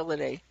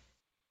facility?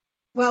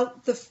 Well,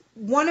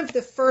 one of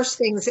the first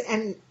things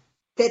and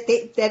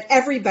that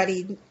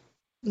everybody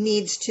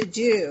needs to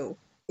do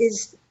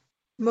is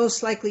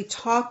most likely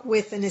talk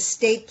with an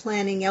estate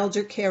planning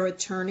elder care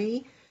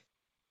attorney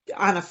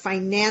on a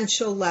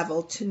financial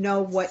level to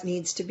know what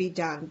needs to be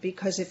done.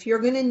 Because if you're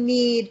going to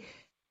need,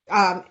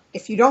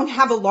 if you don't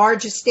have a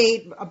large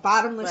estate, a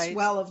bottomless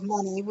well of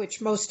money,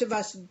 which most of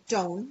us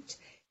don't,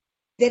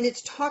 then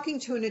it's talking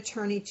to an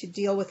attorney to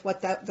deal with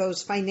what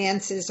those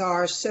finances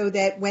are, so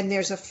that when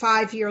there's a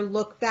 5-year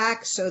look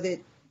back, so that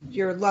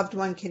your loved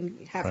one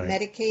can have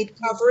Medicaid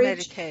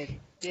coverage. Medicaid,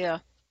 yeah.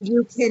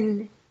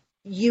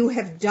 You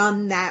have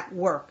done that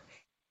work.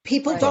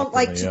 People don't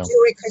like to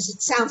do it because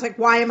it sounds like,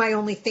 why am I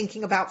only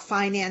thinking about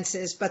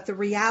finances? But the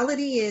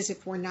reality is,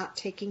 if we're not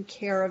taking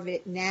care of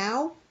it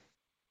now,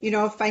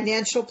 a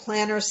financial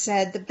planner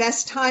said the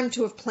best time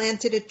to have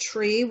planted a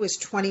tree was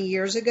 20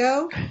 years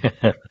ago.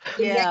 The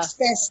next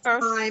best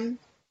time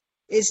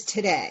is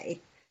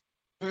today.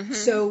 Mm-hmm.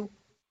 So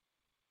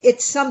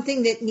it's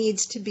something that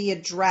needs to be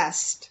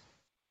addressed.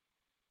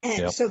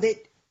 And so that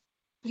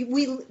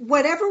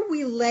whatever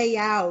we lay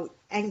out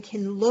and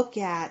can look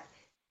at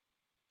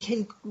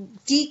can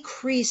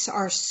decrease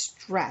our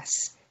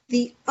stress.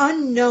 The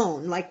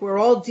unknown, like we're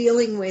all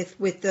dealing with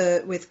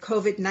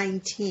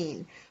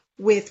COVID-19,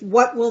 with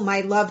what will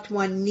my loved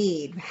one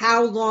need?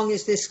 How long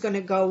is this going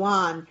to go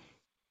on?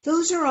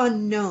 Those are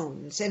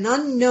unknowns, and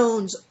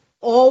unknowns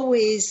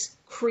always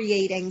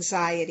create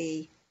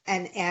anxiety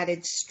and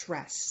added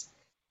stress.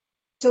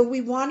 So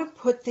we want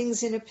to put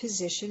things in a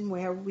position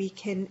where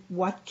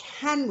what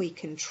can we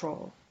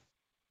control?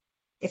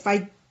 If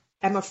I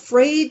am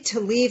afraid to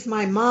leave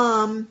my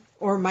mom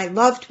or my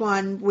loved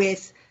one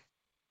with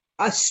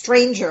a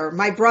stranger,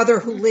 my brother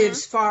who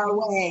lives far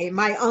away,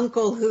 my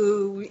uncle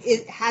who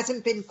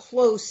hasn't been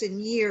close in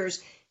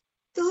years,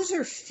 those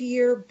are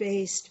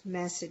fear-based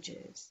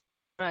messages.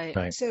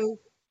 Right. So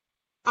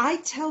I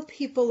tell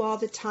people all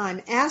the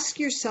time, ask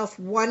yourself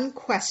one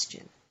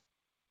question.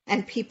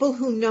 And people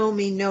who know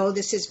me know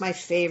this is my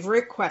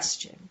favorite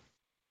question.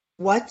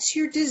 What's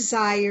your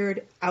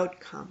desired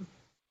outcome?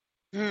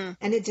 And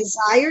a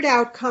desired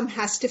outcome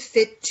has to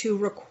fit 2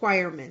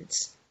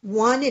 requirements.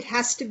 1, it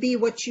has to be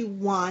what you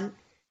want,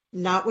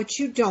 not what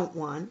you don't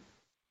want.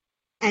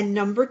 And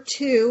number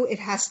 2, it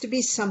has to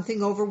be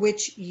something over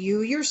which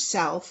you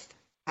yourself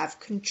have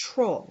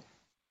control.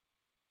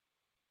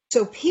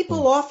 So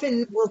people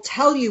often will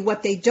tell you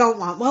what they don't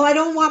want. Well, I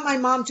don't want my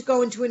mom to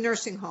go into a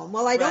nursing home.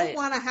 Well, I don't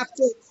want to have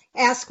to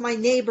ask my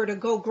neighbor to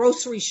go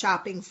grocery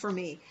shopping for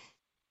me.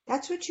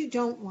 That's what you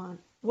don't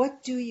want.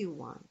 What do you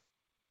want?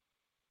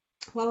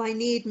 Well, I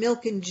need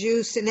milk and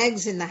juice and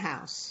eggs in the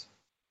house.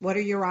 What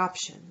are your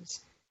options?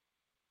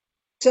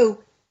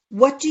 So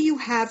what do you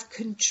have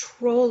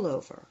control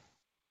over?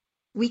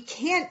 We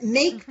can't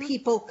make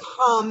people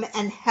come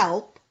and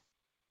help.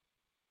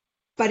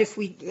 But if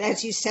we,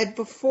 as you said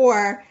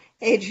before,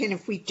 Adrienne,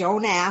 if we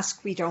don't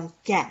ask, we don't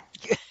get.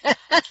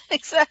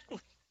 Exactly.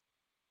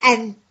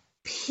 And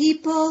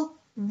people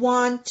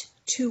want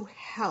to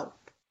help.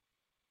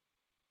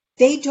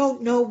 They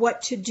don't know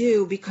what to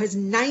do because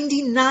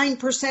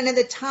 99% of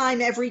the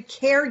time, every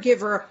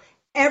caregiver,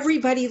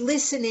 everybody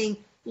listening,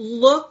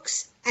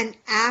 looks and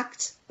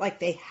acts like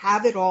they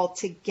have it all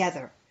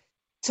together.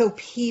 So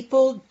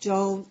people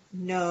don't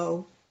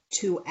know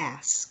to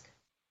ask.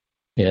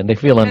 Yeah, and they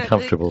feel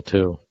uncomfortable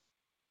too.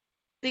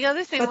 The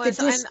other thing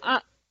was,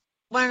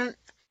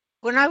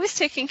 when I was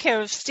taking care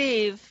of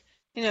Steve,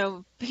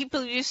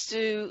 people used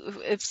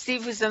to, if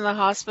Steve was in the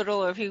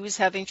hospital or if he was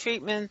having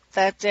treatment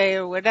that day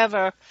or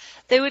whatever,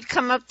 they would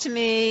come up to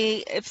me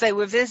if they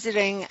were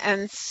visiting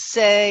and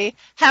say,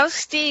 "How's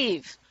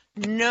Steve?"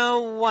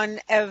 No one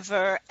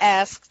ever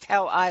asked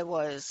how I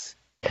was.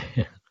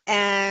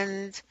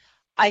 And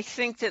I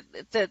think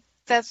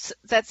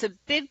that's a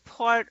big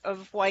part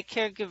of why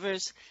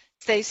caregivers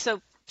stay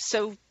so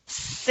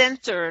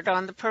centered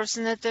on the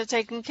person that they're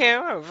taking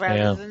care of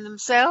rather than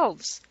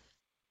themselves.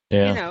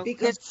 Yeah.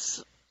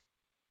 Because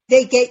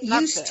they get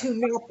used to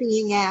not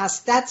being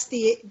asked. That's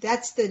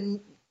the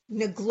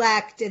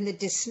neglect and the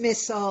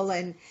dismissal,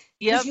 and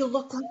because you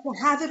look like you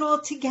have it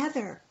all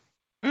together.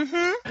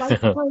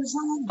 Life goes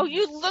on. Oh,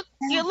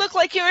 you look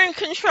like you're in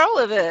control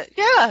of it.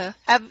 Yeah,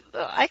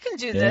 I can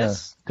do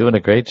this. Doing a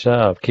great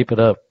job. Keep it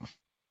up.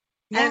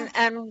 Yeah.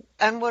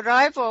 And what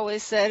I've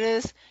always said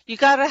is, you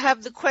got to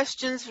have the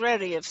questions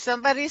ready. If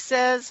somebody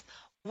says,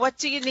 "What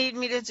do you need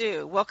me to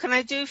do? What can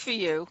I do for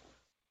you?"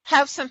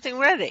 Have something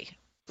ready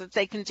that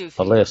they can do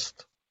for you. A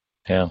list.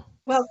 Yeah.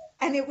 Well,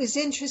 and it was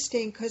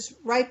interesting because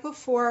right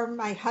before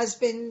my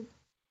husband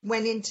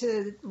went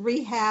into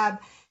rehab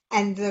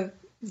and the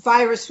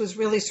virus was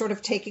really sort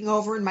of taking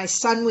over, and my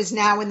son was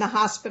now in the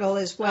hospital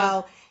as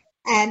well.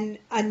 And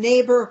a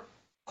neighbor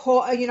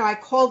I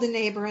called a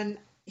neighbor and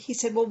he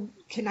said, well,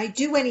 can I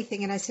do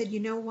anything? And I said, you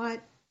know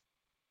what?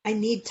 I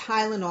need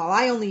Tylenol.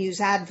 I only use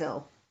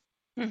Advil,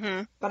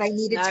 but I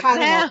needed Not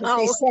Tylenol because now.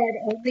 they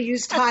said only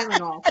use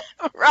Tylenol.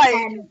 Right.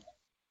 And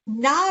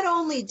not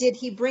only did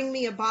he bring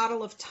me a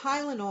bottle of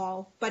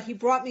Tylenol, but he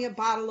brought me a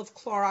bottle of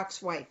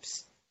Clorox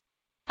wipes.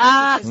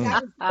 Because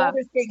that was the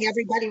other thing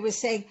everybody was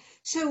saying.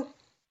 So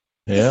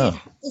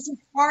is it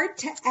hard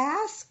to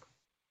ask?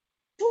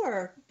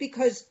 Sure,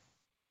 because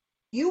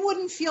you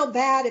wouldn't feel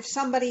bad if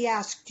somebody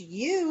asked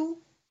you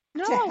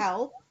to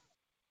help.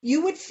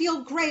 You would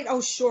feel great.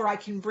 Oh, sure, I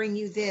can bring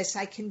you this.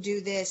 I can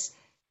do this.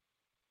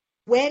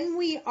 When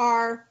we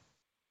are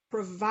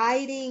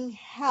providing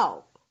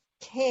help,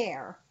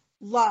 care,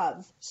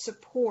 love,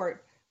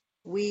 support,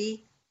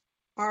 we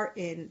are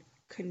in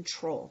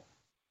control.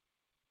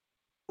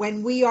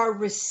 When we are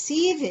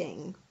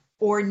receiving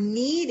or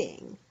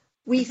needing,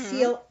 we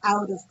feel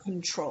out of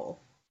control.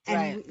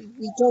 And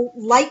we don't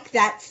like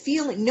that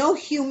feeling. No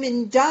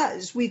human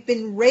does. We've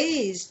been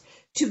raised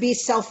to be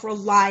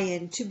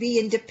self-reliant, to be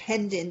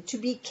independent, to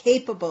be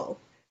capable.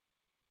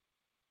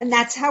 And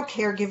that's how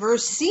caregivers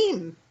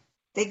seem.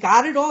 They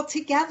got it all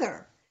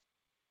together.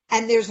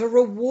 And there's a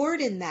reward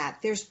in that.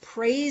 There's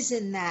praise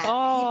in that.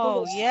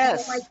 Oh,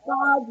 yes. Oh, my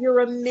God, you're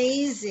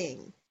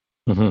amazing.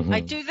 I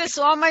do this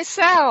all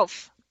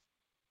myself.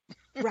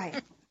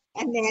 Right.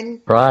 And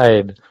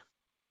then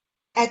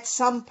at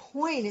some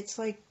point, it's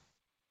like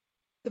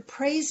the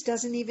praise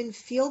doesn't even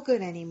feel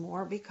good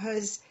anymore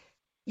because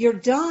you're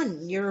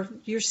done.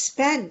 You're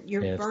spent.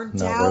 You're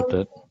burnt out.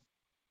 Worth it.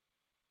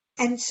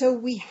 And so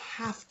we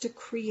have to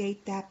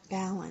create that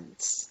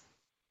balance.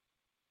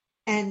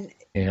 And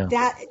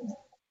that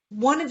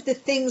one of the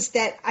things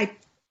that I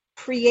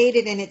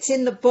created, and it's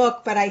in the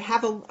book, but I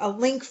have a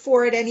link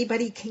for it.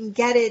 Anybody can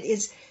get it,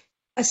 is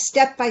a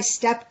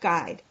step-by-step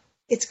guide.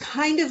 It's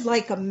kind of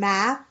like a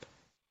map,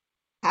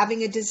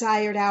 having a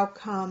desired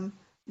outcome,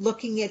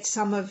 looking at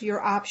some of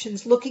your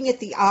options, looking at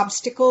the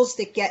obstacles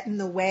that get in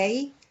the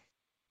way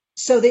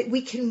so that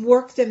we can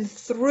work them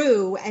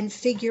through and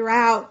figure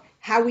out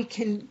how we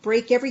can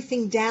break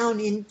everything down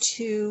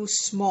into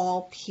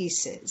small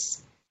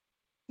pieces.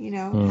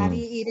 How do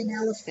you eat an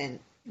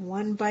elephant?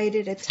 One bite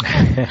at a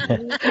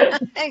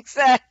time.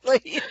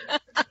 Exactly.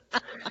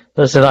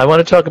 Listen, I want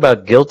to talk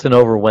about guilt and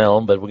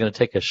overwhelm, but we're going to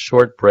take a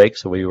short break,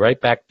 so we'll be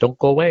right back. Don't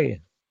go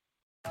away.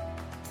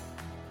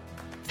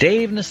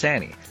 Dave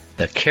Nassani,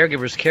 the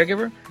Caregiver's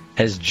Caregiver,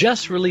 has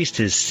just released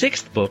his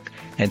 6th book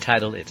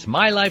entitled It's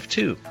My Life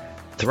Too,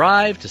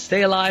 Thrive to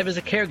Stay Alive as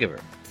a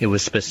Caregiver. It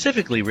was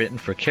specifically written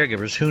for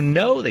caregivers who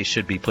know they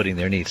should be putting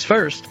their needs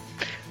first,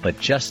 but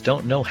just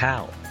don't know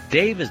how.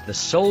 Dave is the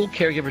sole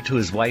caregiver to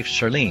his wife,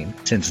 Charlene,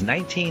 since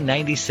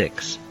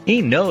 1996.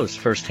 He knows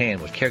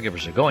firsthand what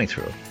caregivers are going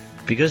through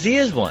because he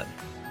is one.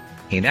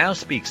 He now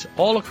speaks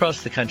all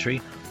across the country,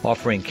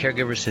 offering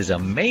caregivers his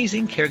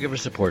amazing caregiver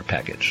support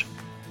package.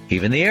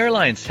 Even the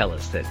airlines tell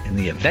us that in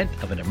the event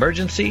of an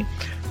emergency,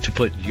 to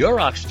put your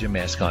oxygen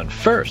mask on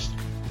first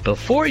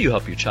before you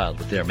help your child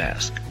with their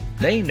mask.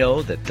 They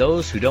know that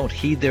those who don't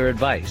heed their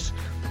advice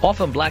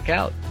often black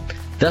out,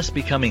 thus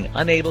becoming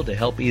unable to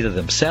help either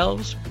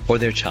themselves or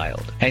their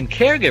child. And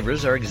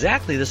caregivers are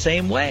exactly the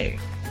same way.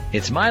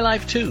 It's My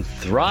Life Too,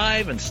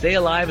 Thrive and Stay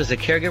Alive as a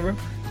Caregiver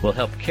will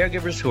help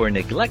caregivers who are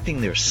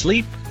neglecting their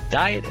sleep,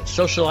 diet, and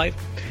social life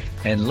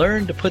and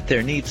learn to put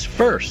their needs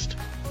first.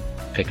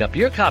 Pick up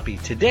your copy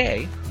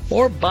today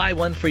or buy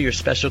one for your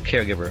special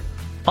caregiver,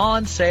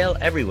 on sale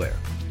everywhere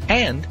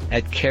and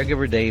at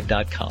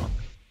caregiverdave.com.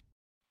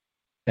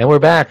 And we're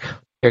back.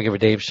 Caregiver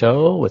Dave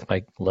Show with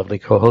my lovely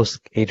co-host,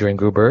 Adrienne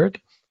Gruberg,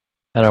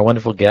 and our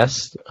wonderful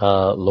guest,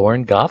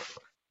 Loren Goff.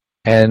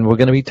 And we're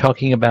going to be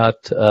talking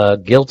about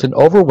guilt and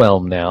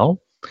overwhelm now.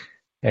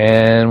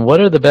 And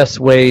what are the best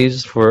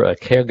ways for a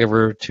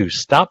caregiver to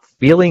stop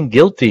feeling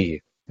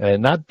guilty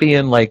and not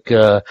being like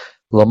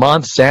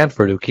Lamont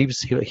Sanford, who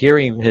keeps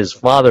hearing his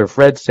father,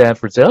 Fred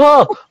Sanford, say,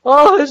 oh,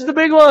 it's the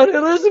big one,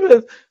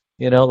 Elizabeth.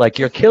 Like,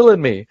 you're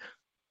killing me.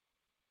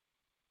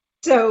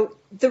 So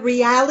the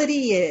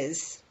reality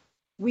is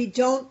we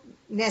don't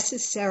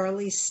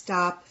necessarily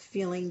stop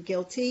feeling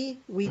guilty.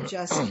 We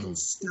just can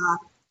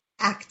stop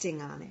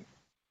acting on it.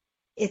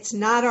 It's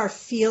not our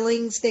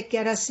feelings that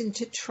get us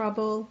into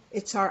trouble.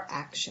 It's our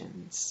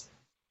actions.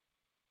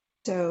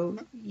 So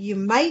you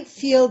might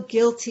feel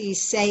guilty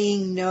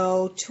saying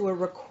no to a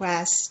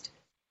request.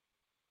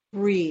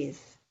 Breathe.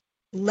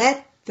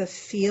 Let the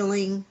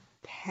feeling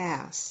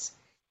pass.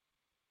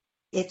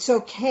 It's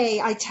okay.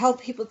 I tell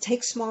people,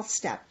 take small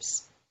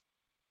steps.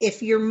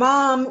 If your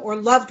mom or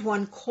loved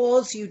one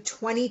calls you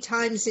 20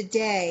 times a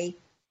day,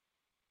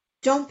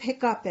 don't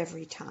pick up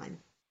every time.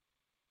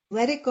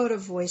 Let it go to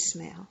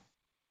voicemail.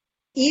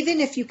 Even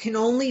if you can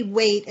only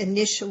wait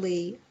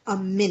initially a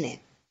minute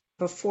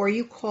before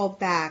you call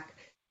back,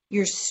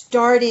 you're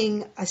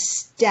starting a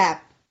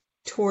step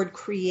toward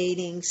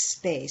creating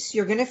space.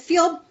 You're going to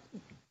feel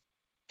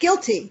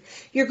guilty.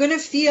 You're going to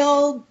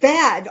feel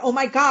bad. Oh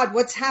my God,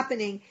 what's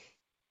happening?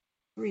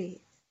 Breathe.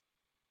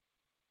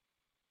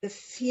 The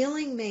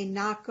feeling may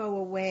not go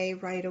away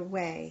right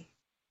away,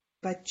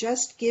 but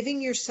just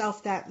giving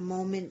yourself that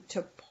moment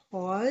to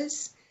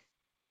pause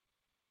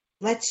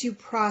lets you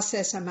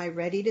process, am I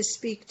ready to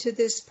speak to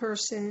this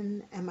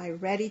person? Am I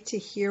ready to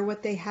hear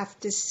what they have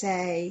to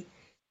say?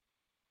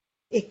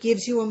 It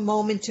gives you a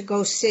moment to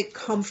go sit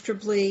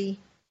comfortably.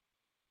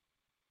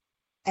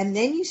 And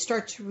then you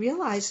start to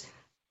realize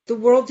the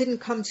world didn't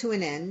come to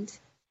an end.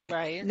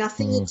 Right.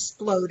 Nothing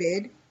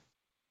exploded.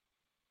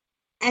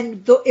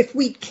 And if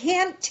we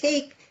can't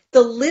take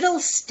the little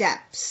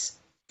steps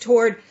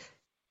toward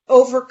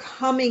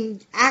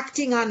overcoming,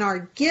 acting on our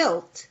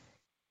guilt,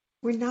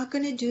 we're not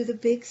going to do the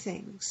big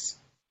things.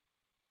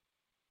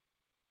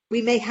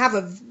 We may have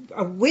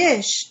a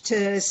wish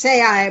to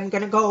say, I'm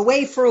going to go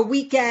away for a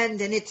weekend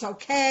and it's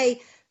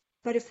okay.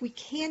 But if we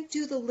can't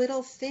do the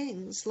little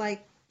things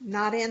like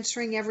not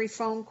answering every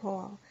phone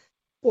call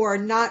or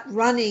not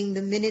running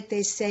the minute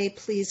they say,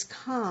 please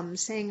come,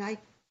 saying,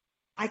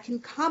 I can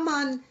come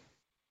on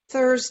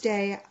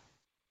Thursday,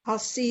 I'll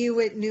see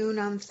you at noon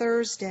on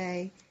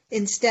Thursday,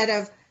 instead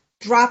of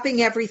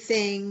dropping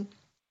everything.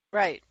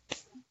 Right.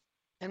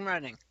 And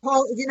running.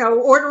 Well,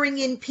 ordering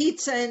in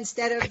pizza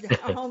instead of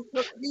a home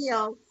cooked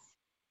meal.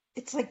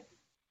 It's like,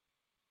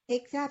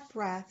 take that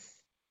breath.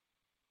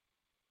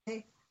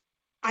 Okay?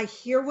 I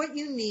hear what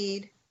you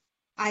need.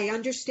 I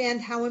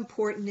understand how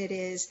important it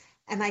is,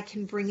 and I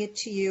can bring it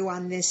to you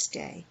on this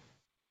day.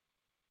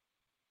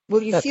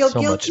 Will you feel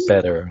so guilty? Much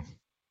better.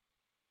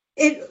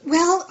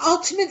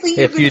 Ultimately,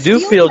 if you do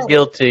feel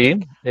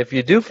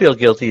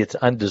guilty, it's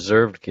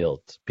undeserved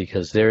guilt,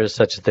 because there is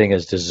such a thing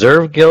as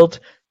deserved guilt.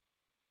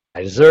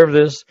 I deserve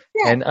this,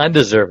 and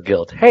undeserved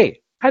guilt.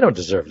 Hey, I don't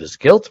deserve this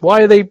guilt.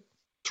 Why are they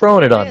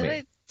throwing it on me?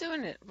 They're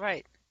doing it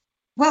right.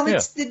 Well,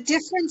 it's the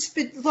difference.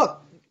 But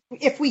look,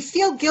 if we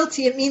feel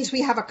guilty, it means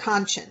we have a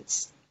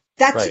conscience.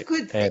 That's a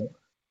good thing. And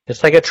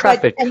it's like a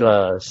traffic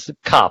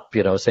cop,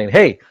 saying,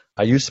 "Hey,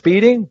 are you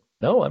speeding?"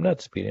 No, I'm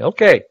not speeding.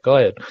 Okay, go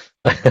ahead.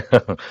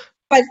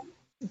 But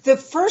the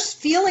first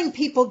feeling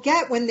people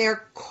get when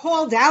they're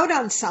called out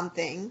on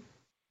something,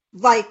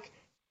 like,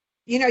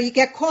 you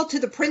get called to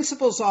the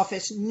principal's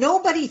office,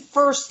 nobody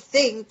first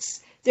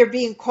thinks they're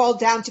being called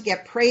down to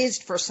get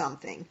praised for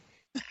something.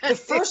 The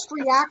first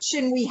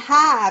reaction we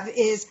have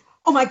is,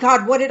 oh my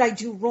God, what did I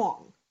do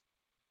wrong?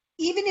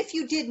 Even if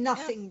you did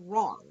nothing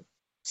wrong,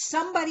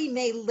 somebody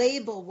may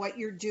label what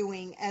you're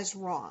doing as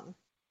wrong.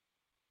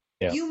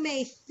 Yeah. You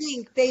may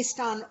think, based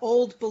on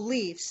old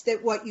beliefs,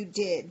 that what you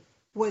did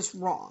was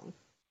wrong.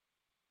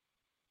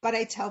 But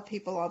I tell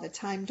people all the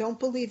time, don't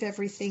believe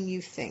everything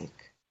you think.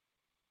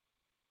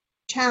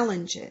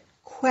 Challenge it,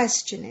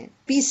 question it,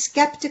 be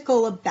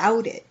skeptical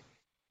about it.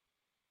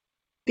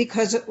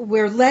 Because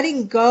we're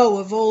letting go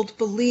of old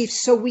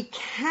beliefs so we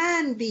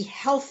can be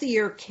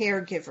healthier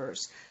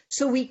caregivers,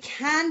 so we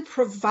can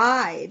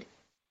provide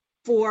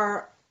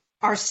for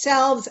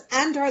ourselves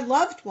and our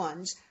loved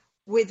ones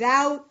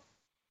without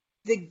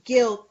the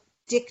guilt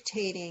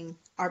dictating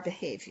our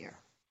behavior.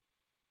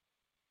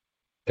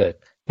 Good.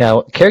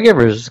 Now,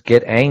 caregivers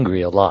get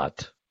angry a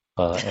lot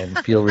and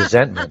feel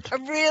resentment.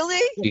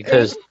 Really?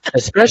 Because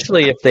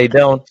especially if they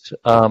don't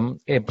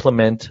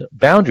implement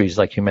boundaries,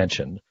 like you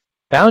mentioned.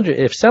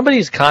 If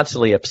somebody's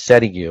constantly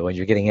upsetting you and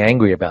you're getting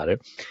angry about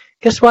it,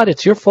 guess what?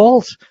 It's your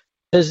fault,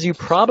 because you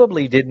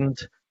probably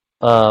didn't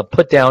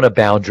put down a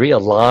boundary, a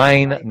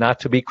line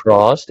not to be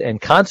crossed, and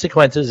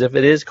consequences if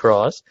it is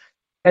crossed.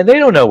 And they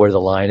don't know where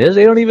the line is.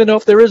 They don't even know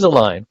if there is a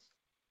line.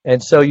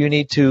 And so you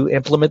need to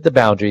implement the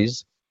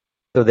boundaries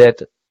so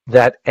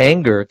that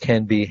anger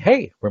can be,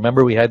 hey,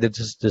 remember we had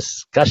this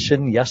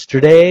discussion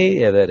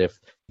yesterday that if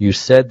you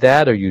said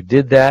that or you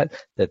did that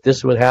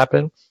this would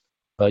happen.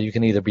 You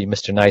can either be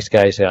Mr. Nice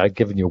Guy, say, I've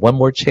given you one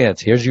more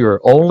chance. Here's your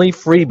only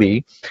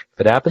freebie. If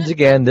it happens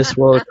again, this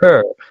will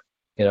occur.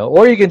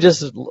 Or you can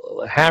just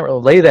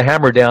lay the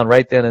hammer down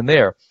right then and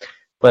there.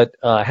 But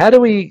how do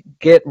we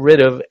get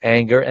rid of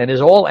anger? And is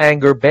all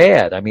anger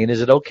bad? I mean,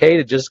 is it okay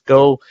to just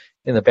go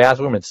in the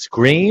bathroom and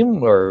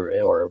scream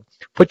or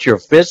put your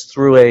fist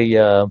through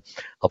a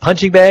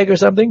punching bag or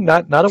something?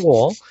 Not a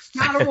wall.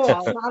 Not a wall.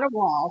 Not a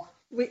wall.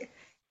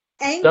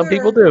 Anger, some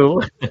people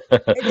do.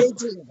 They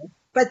do.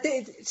 But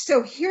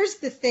so here's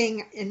the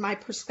thing in my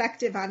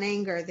perspective on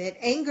anger, that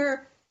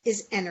anger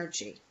is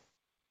energy.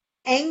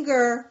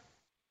 Anger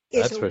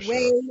is a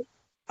way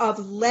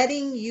of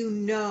letting you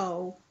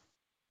know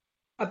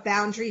a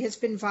boundary has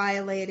been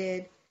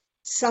violated,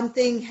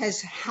 something has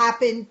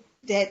happened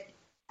that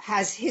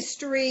has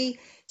history,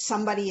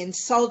 somebody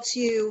insults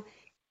you,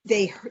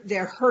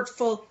 they're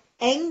hurtful.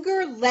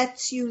 Anger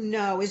lets you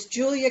know, as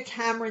Julia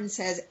Cameron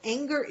says,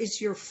 anger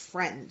is your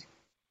friend.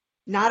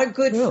 Not a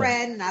good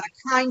friend, not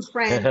a kind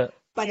friend,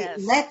 but it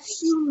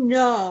lets you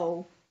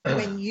know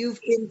when you've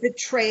been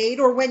betrayed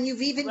or when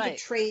you've even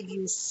betrayed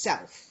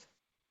yourself.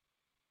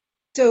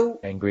 So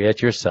angry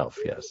at yourself,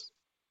 yes.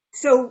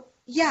 So,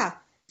 yeah,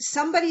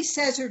 somebody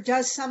says or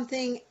does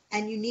something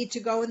and you need to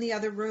go in the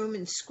other room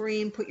and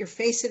scream, put your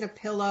face in a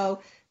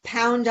pillow,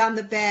 pound on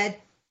the bed.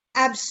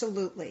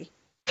 Absolutely.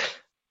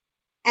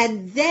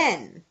 And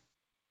then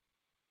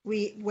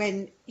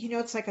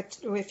it's like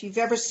if you've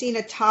ever seen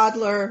a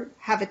toddler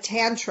have a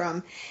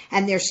tantrum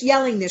and they're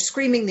yelling, they're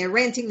screaming, they're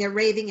ranting, they're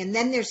raving, and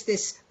then there's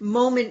this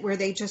moment where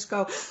they just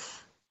go,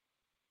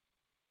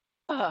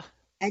 and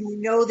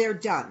they're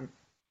done.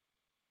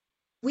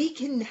 We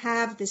can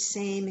have the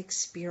same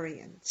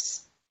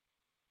experience.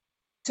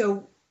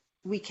 So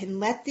we can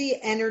let the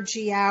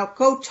energy out,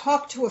 go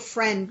talk to a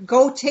friend,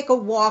 go take a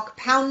walk,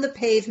 pound the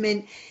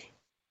pavement,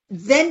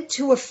 vent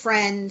to a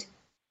friend.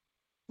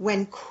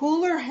 When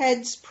cooler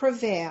heads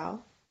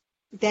prevail,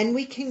 then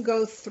we can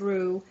go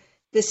through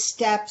the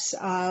steps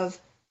of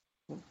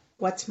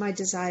what's my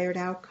desired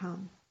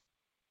outcome?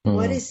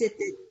 What is it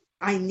that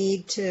I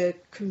need to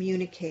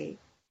communicate?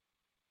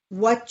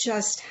 What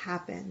just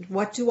happened?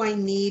 What do I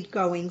need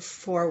going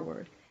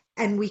forward?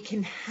 And we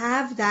can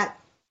have that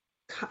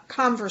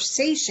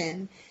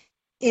conversation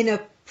in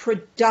a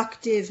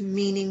productive,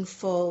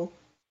 meaningful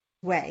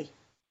way.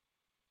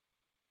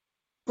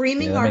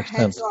 Screaming our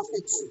heads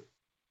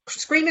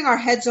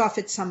off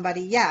at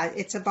somebody,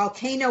 it's a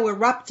volcano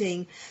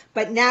erupting,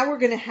 but now we're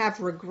going to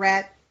have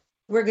regret.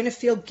 We're going to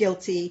feel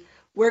guilty.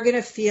 We're going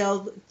to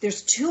feel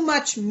there's too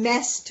much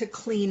mess to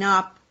clean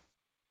up.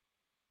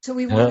 So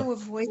we want to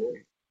avoid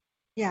it.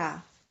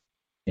 Yeah.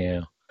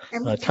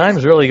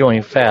 Time's really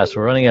going fast.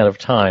 We're running out of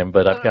time,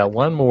 but I've got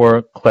one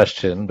more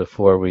question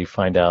before we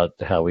find out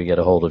how we get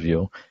a hold of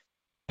you.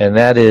 And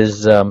that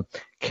is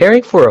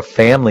caring for a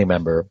family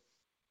member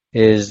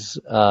is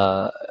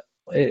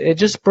it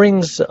just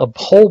brings a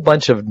whole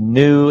bunch of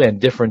new and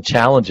different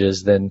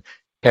challenges than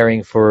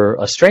caring for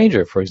a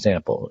stranger, for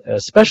example,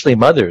 especially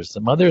mothers.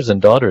 The mothers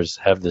and daughters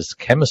have this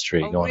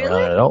chemistry going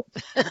around.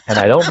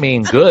 I don't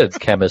mean good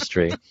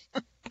chemistry,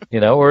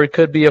 or it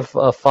could be a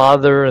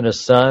father and a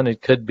son.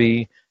 It could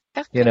be,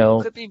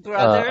 could be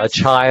a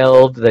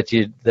child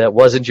that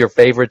wasn't your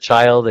favorite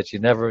child that you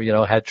never,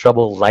 had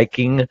trouble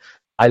liking.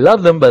 I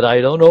love them, but I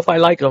don't know if I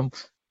like them.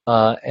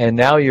 And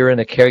now you're in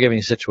a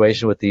caregiving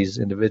situation with these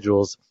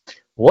individuals.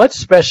 What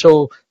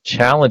special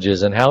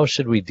challenges and how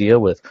should we deal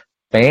with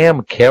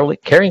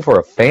caring for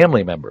a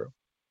family member?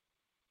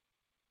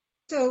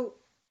 So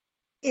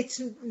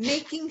it's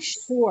making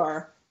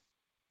sure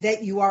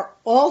that you are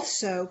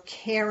also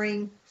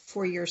caring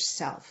for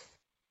yourself.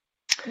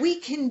 We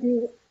can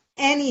do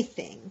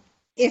anything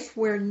if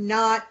we're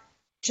not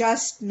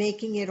just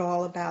making it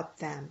all about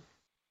them.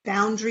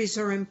 Boundaries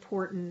are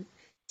important.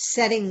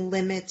 Setting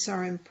limits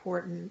are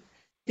important.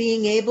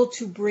 Being able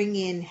to bring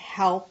in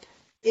help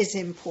is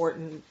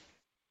important,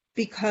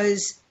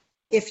 because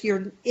if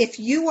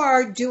you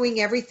are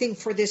doing everything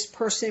for this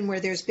person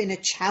where there's been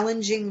a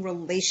challenging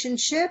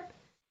relationship,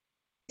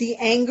 the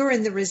anger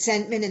and the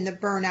resentment and the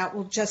burnout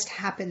will just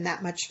happen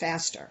that much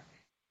faster.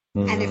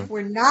 And if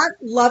we're not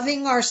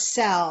loving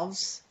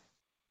ourselves,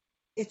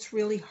 it's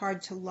really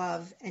hard to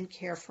love and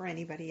care for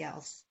anybody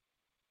else.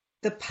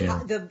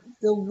 The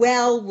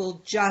well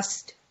will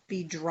just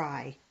be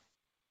dry.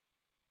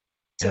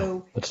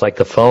 So it's like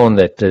the phone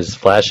that is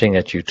flashing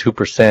at you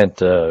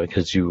 2%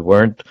 because you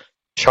weren't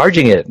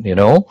charging it,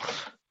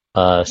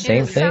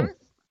 same thing.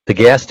 The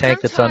gas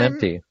tank that's on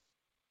empty.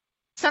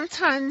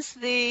 Sometimes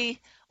I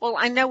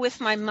know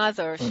with my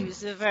mother, she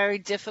was a very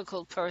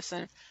difficult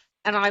person,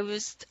 and I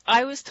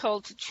was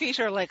told to treat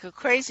her like a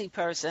crazy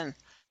person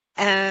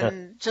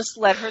and just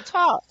let her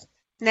talk.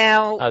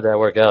 Now, how'd that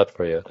work out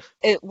for you?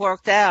 It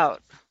worked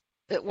out.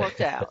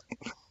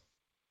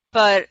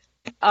 But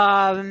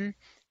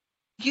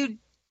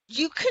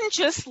you can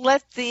just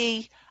let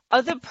the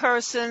other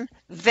person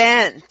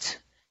vent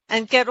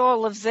and get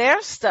all of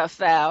their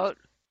stuff out,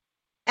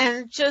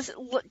 and just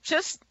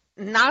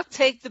not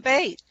take the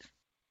bait.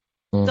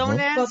 Don't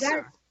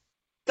answer.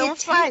 Don't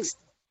fight.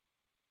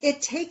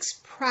 It takes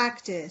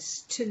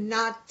practice to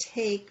not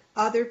take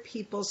other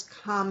people's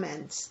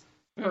comments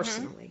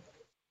personally.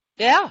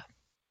 Yeah.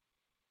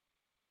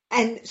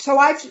 And so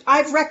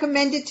I've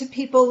recommended to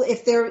people,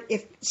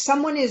 if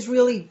someone is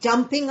really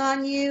dumping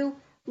on you,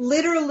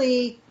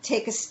 literally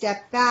take a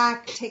step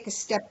back, take a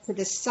step to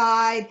the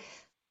side,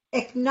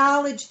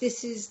 acknowledge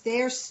this is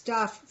their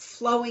stuff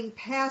flowing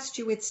past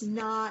you. It's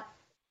not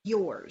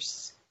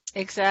yours.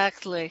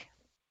 Exactly.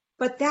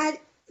 But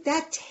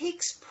that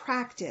takes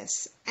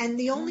practice. And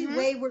the only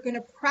way we're going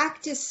to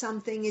practice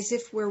something is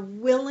if we're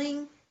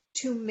willing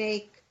to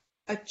make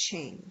a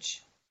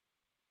change.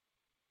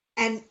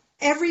 And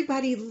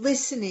everybody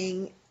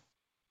listening,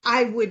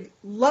 I would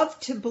love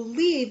to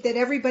believe that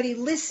everybody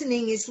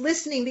listening is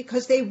listening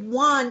because they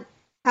want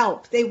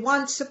help. They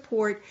want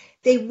support.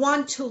 They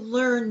want to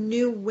learn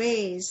new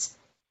ways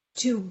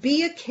to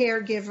be a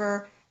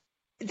caregiver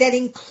that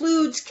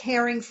includes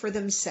caring for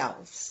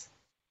themselves.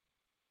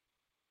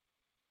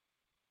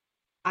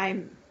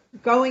 I'm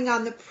going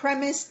on the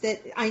premise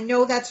that I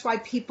know that's why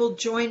people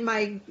join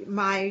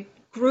my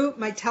group,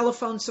 my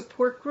telephone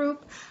support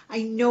group.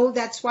 I know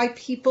that's why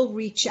people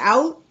reach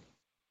out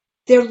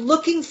they're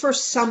looking for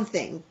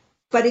something,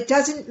 but it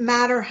doesn't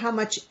matter how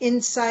much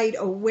insight,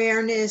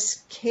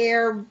 awareness,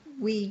 care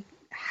we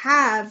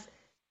have.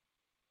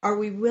 Are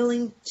we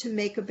willing to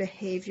make a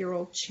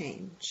behavioral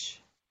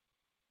change?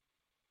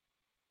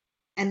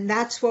 And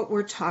that's what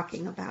we're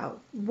talking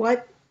about.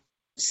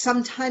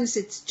 Sometimes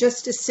it's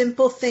just a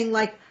simple thing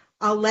like,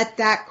 I'll let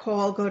that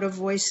call go to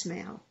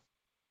voicemail.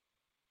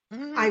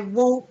 Mm-hmm. I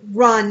won't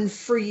run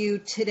for you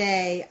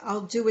today.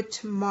 I'll do it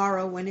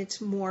tomorrow when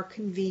it's more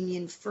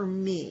convenient for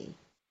me.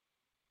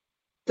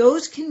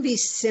 Those can be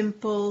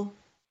simple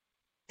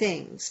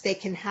things. They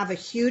can have a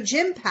huge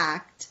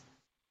impact,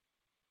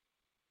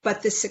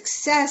 but the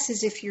success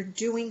is if you're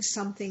doing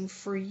something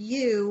for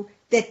you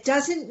that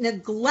doesn't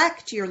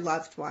neglect your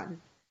loved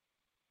one,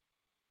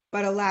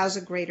 but allows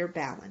a greater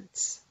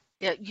balance.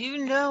 Yeah,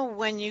 you know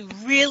when you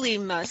really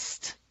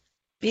must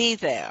be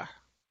there.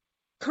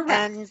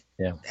 Correct.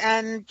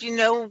 And you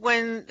know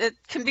when it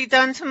can be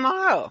done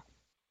tomorrow.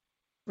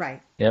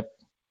 Right. Yep.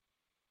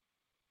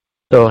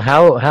 So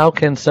how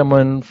can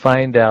someone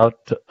find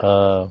out,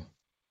 how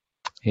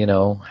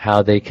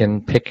they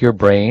can pick your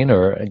brain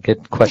or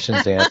get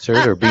questions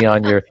answered or be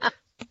on your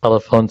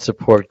telephone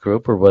support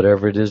group or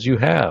whatever it is you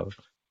have?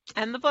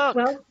 And the book.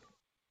 Well,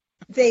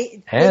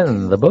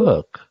 the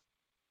book.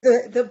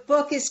 The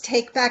book is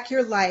Take Back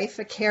Your Life,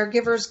 A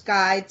Caregiver's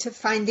Guide to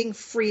Finding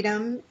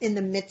Freedom in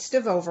the Midst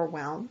of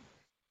Overwhelm.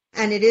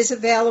 And it is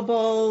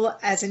available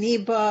as an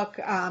ebook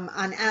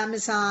on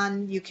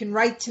Amazon. You can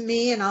write to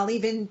me and I'll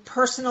even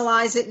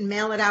personalize it and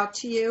mail it out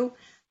to you.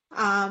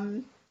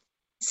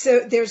 So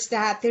there's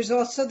that. There's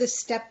also the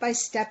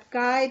step-by-step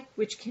guide,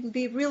 which can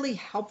be really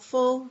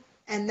helpful.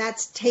 And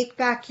that's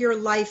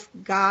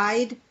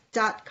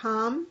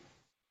takebackyourlifeguide.com.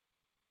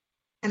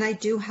 And I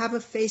do have a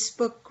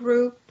Facebook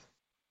group.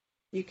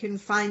 You can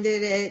find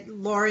it at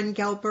Loren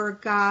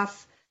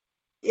Gelberg-Goff.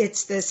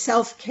 It's the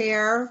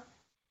self-care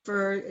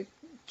for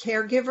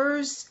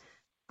caregivers.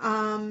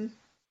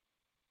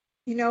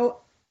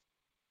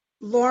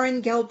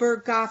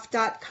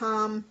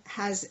 LorenGelbergGoff.com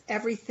has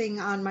everything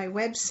on my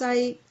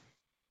website.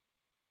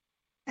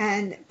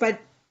 But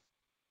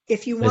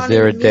if you want, is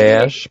there a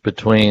dash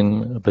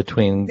between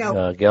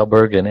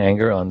Gelberg and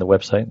Anger on the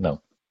website?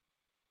 No.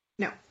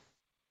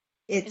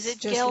 Is it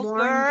just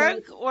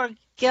Gelberg or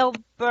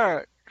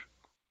Gelbert?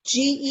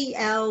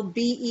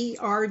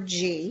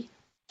 Gelberg.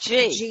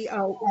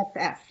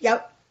 Goff.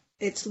 Yep.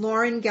 It's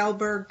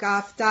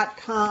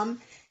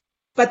LorenGelbergGoff.com.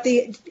 But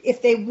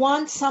if they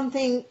want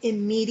something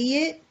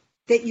immediate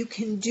that you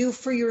can do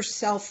for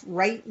yourself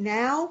right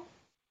now,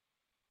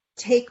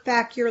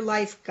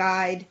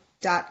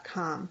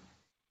 takebackyourlifeguide.com.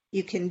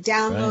 You can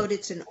download, right.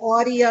 It's an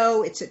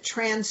audio, it's a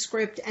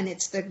transcript, and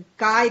it's the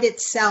guide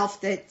itself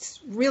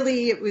that's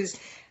really,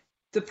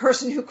 the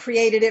person who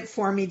created it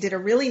for me did a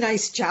really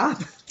nice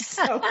job.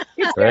 So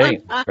it's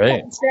great.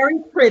 It's very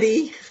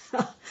pretty.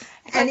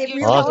 And it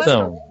really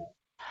awesome.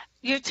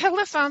 Your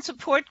telephone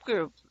support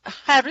group,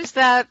 how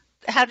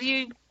do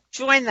you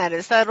join that?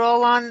 Is that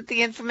all on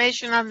the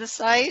information on the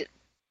site?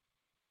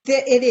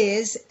 It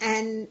is,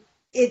 and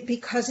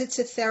because it's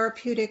a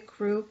therapeutic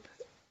group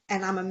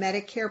and I'm a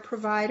Medicare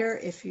provider,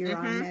 if you're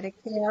on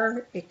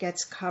Medicare, it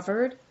gets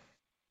covered.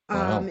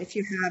 Wow.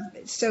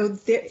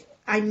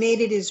 I made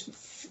it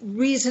as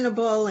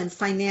reasonable and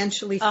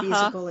financially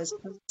feasible as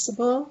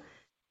possible.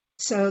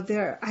 So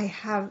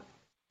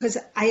because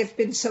I have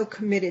been so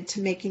committed to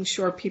making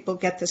sure people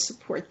get the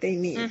support they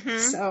need. Mm-hmm.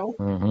 So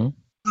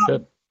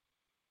good.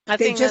 I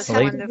think just that's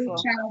have wonderful. To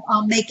reach out.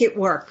 I'll make it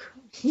work.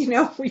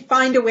 We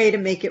find a way to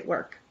make it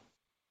work.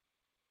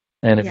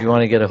 And if you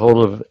want to get a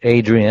hold of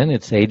Adrienne,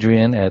 it's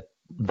Adrienne at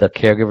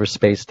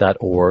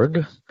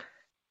thecaregiverspace.org.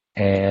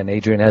 And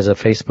Adrienne has a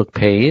Facebook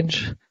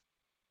page,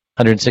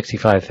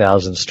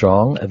 165,000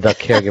 strong,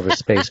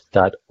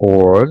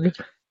 thecaregiverspace.org.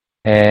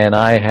 And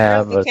I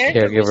have a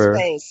caregiver.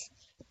 Space.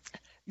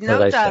 No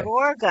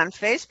 .org on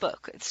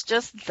Facebook. It's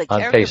just the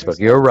on caregiver Facebook. space.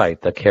 You're right,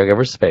 the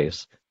caregiver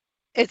space.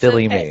 It's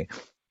Silly me.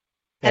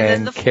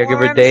 And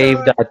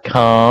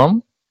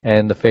caregiverdave.com.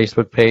 And the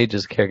Facebook page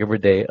is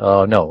Caregiver Dave.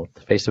 Oh, no.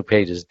 The Facebook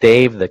page is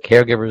Dave, the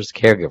Caregiver's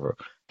Caregiver.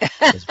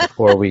 That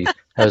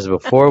was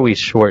before we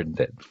shortened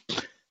it.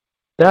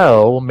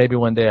 So maybe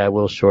one day I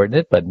will shorten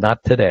it, but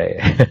not today.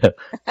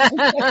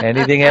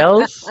 Anything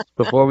else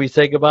before we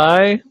say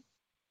goodbye?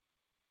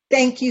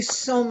 Thank you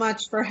so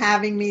much for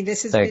having me.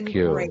 This has been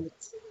great.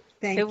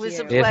 Thank you. It was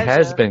a pleasure. It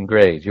has been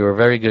great. You were a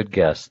very good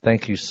guest.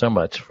 Thank you so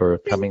much for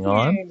coming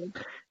on.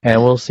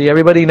 And we'll see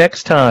everybody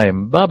next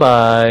time.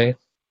 Bye-bye.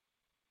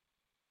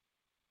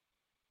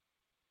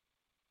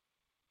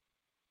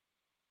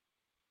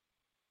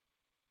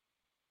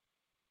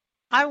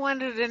 I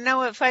wanted to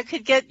know if I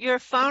could get your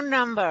phone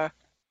number.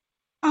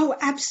 Oh,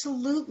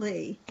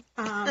 absolutely.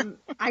 I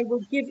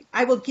will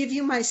give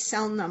you my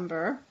cell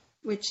number,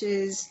 which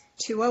is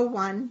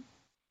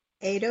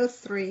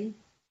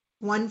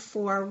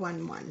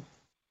 201-803-1411.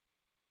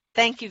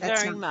 Thank you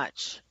very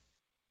much.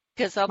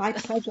 My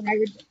pleasure.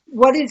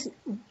 What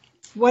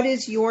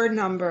is your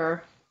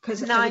number?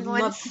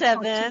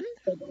 917.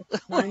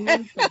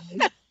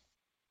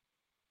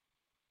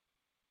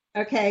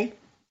 Okay.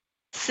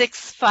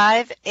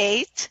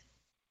 658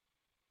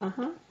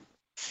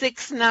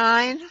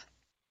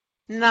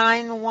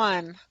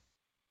 6991.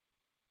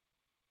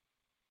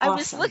 I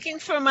was looking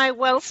for my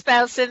well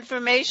spouse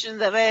information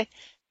that I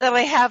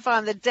have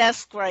on the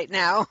desk right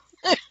now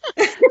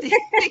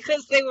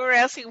because they were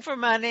asking for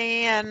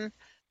money and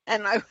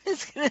I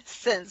was going to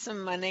send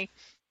some money.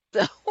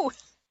 So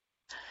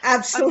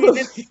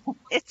absolutely, I mean,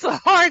 it's a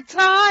hard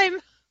time.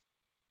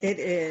 It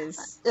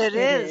is. It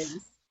is.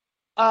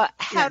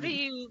 How do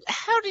you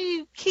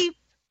keep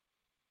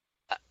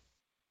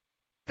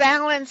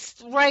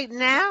balanced right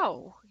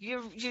now?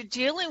 You're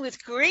dealing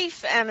with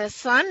grief and a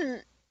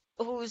son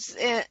who's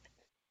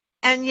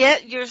and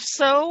yet you're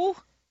so.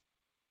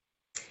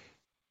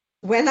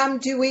 When I'm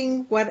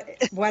doing what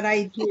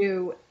I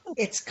do,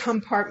 it's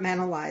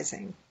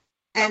compartmentalizing.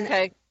 And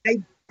okay.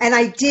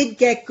 I did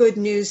get good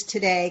news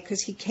today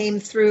because he came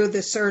through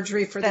the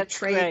surgery for the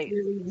trach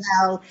really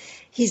well.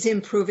 He's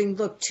improving.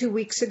 Look, 2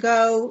 weeks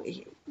ago,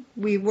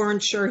 we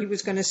weren't sure he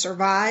was going to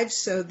survive,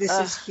 so this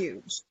is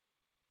huge.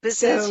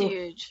 This is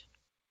huge.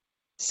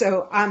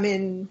 So I'm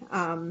in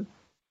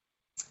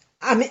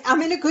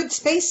a good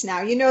space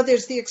now. You know,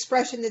 there's the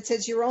expression that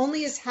says you're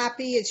only as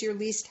happy as your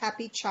least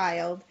happy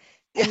child,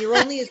 and you're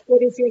only as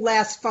good as your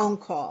last phone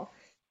call.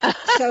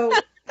 So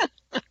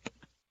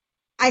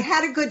I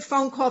had a good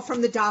phone call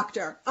from the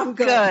doctor. I'm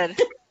good.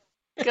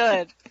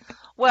 Good.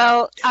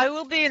 Well, I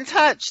will be in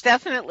touch,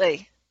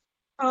 definitely.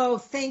 Oh,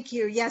 thank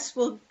you. Yes,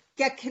 we'll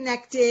get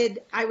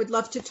connected. I would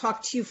love to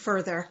talk to you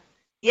further.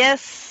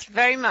 Yes,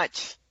 very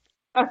much.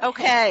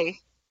 Okay.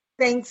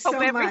 Thanks so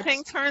much. Hope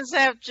everything turns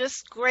out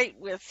just great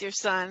with your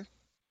son.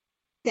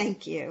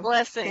 Thank you.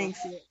 Blessings.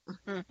 Thank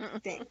you.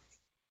 Thanks.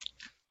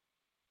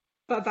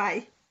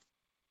 Bye-bye.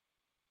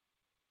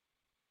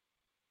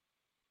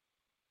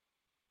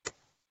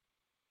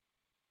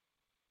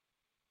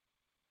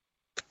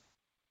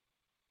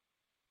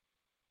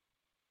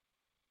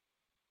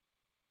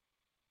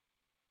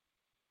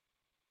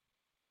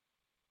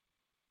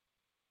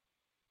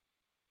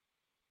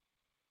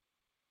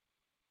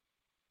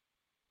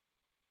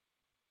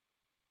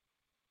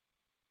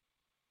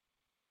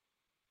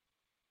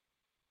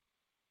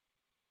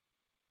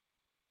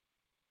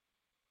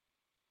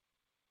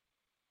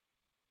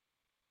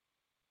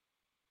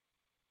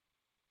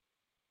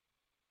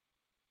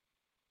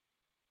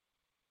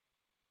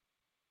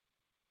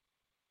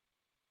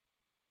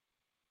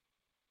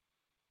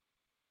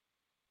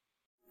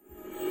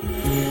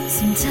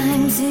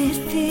 Sometimes it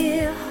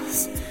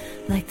feels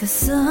like the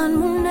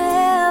sun will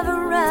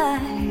never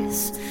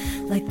rise,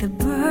 like the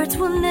birds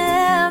will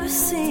never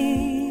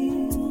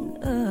sing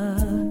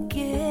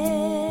again.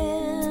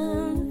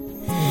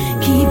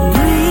 Keep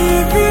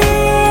breathing,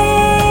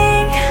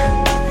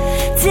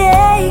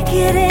 take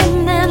it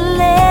in and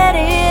let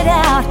it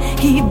out.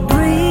 Keep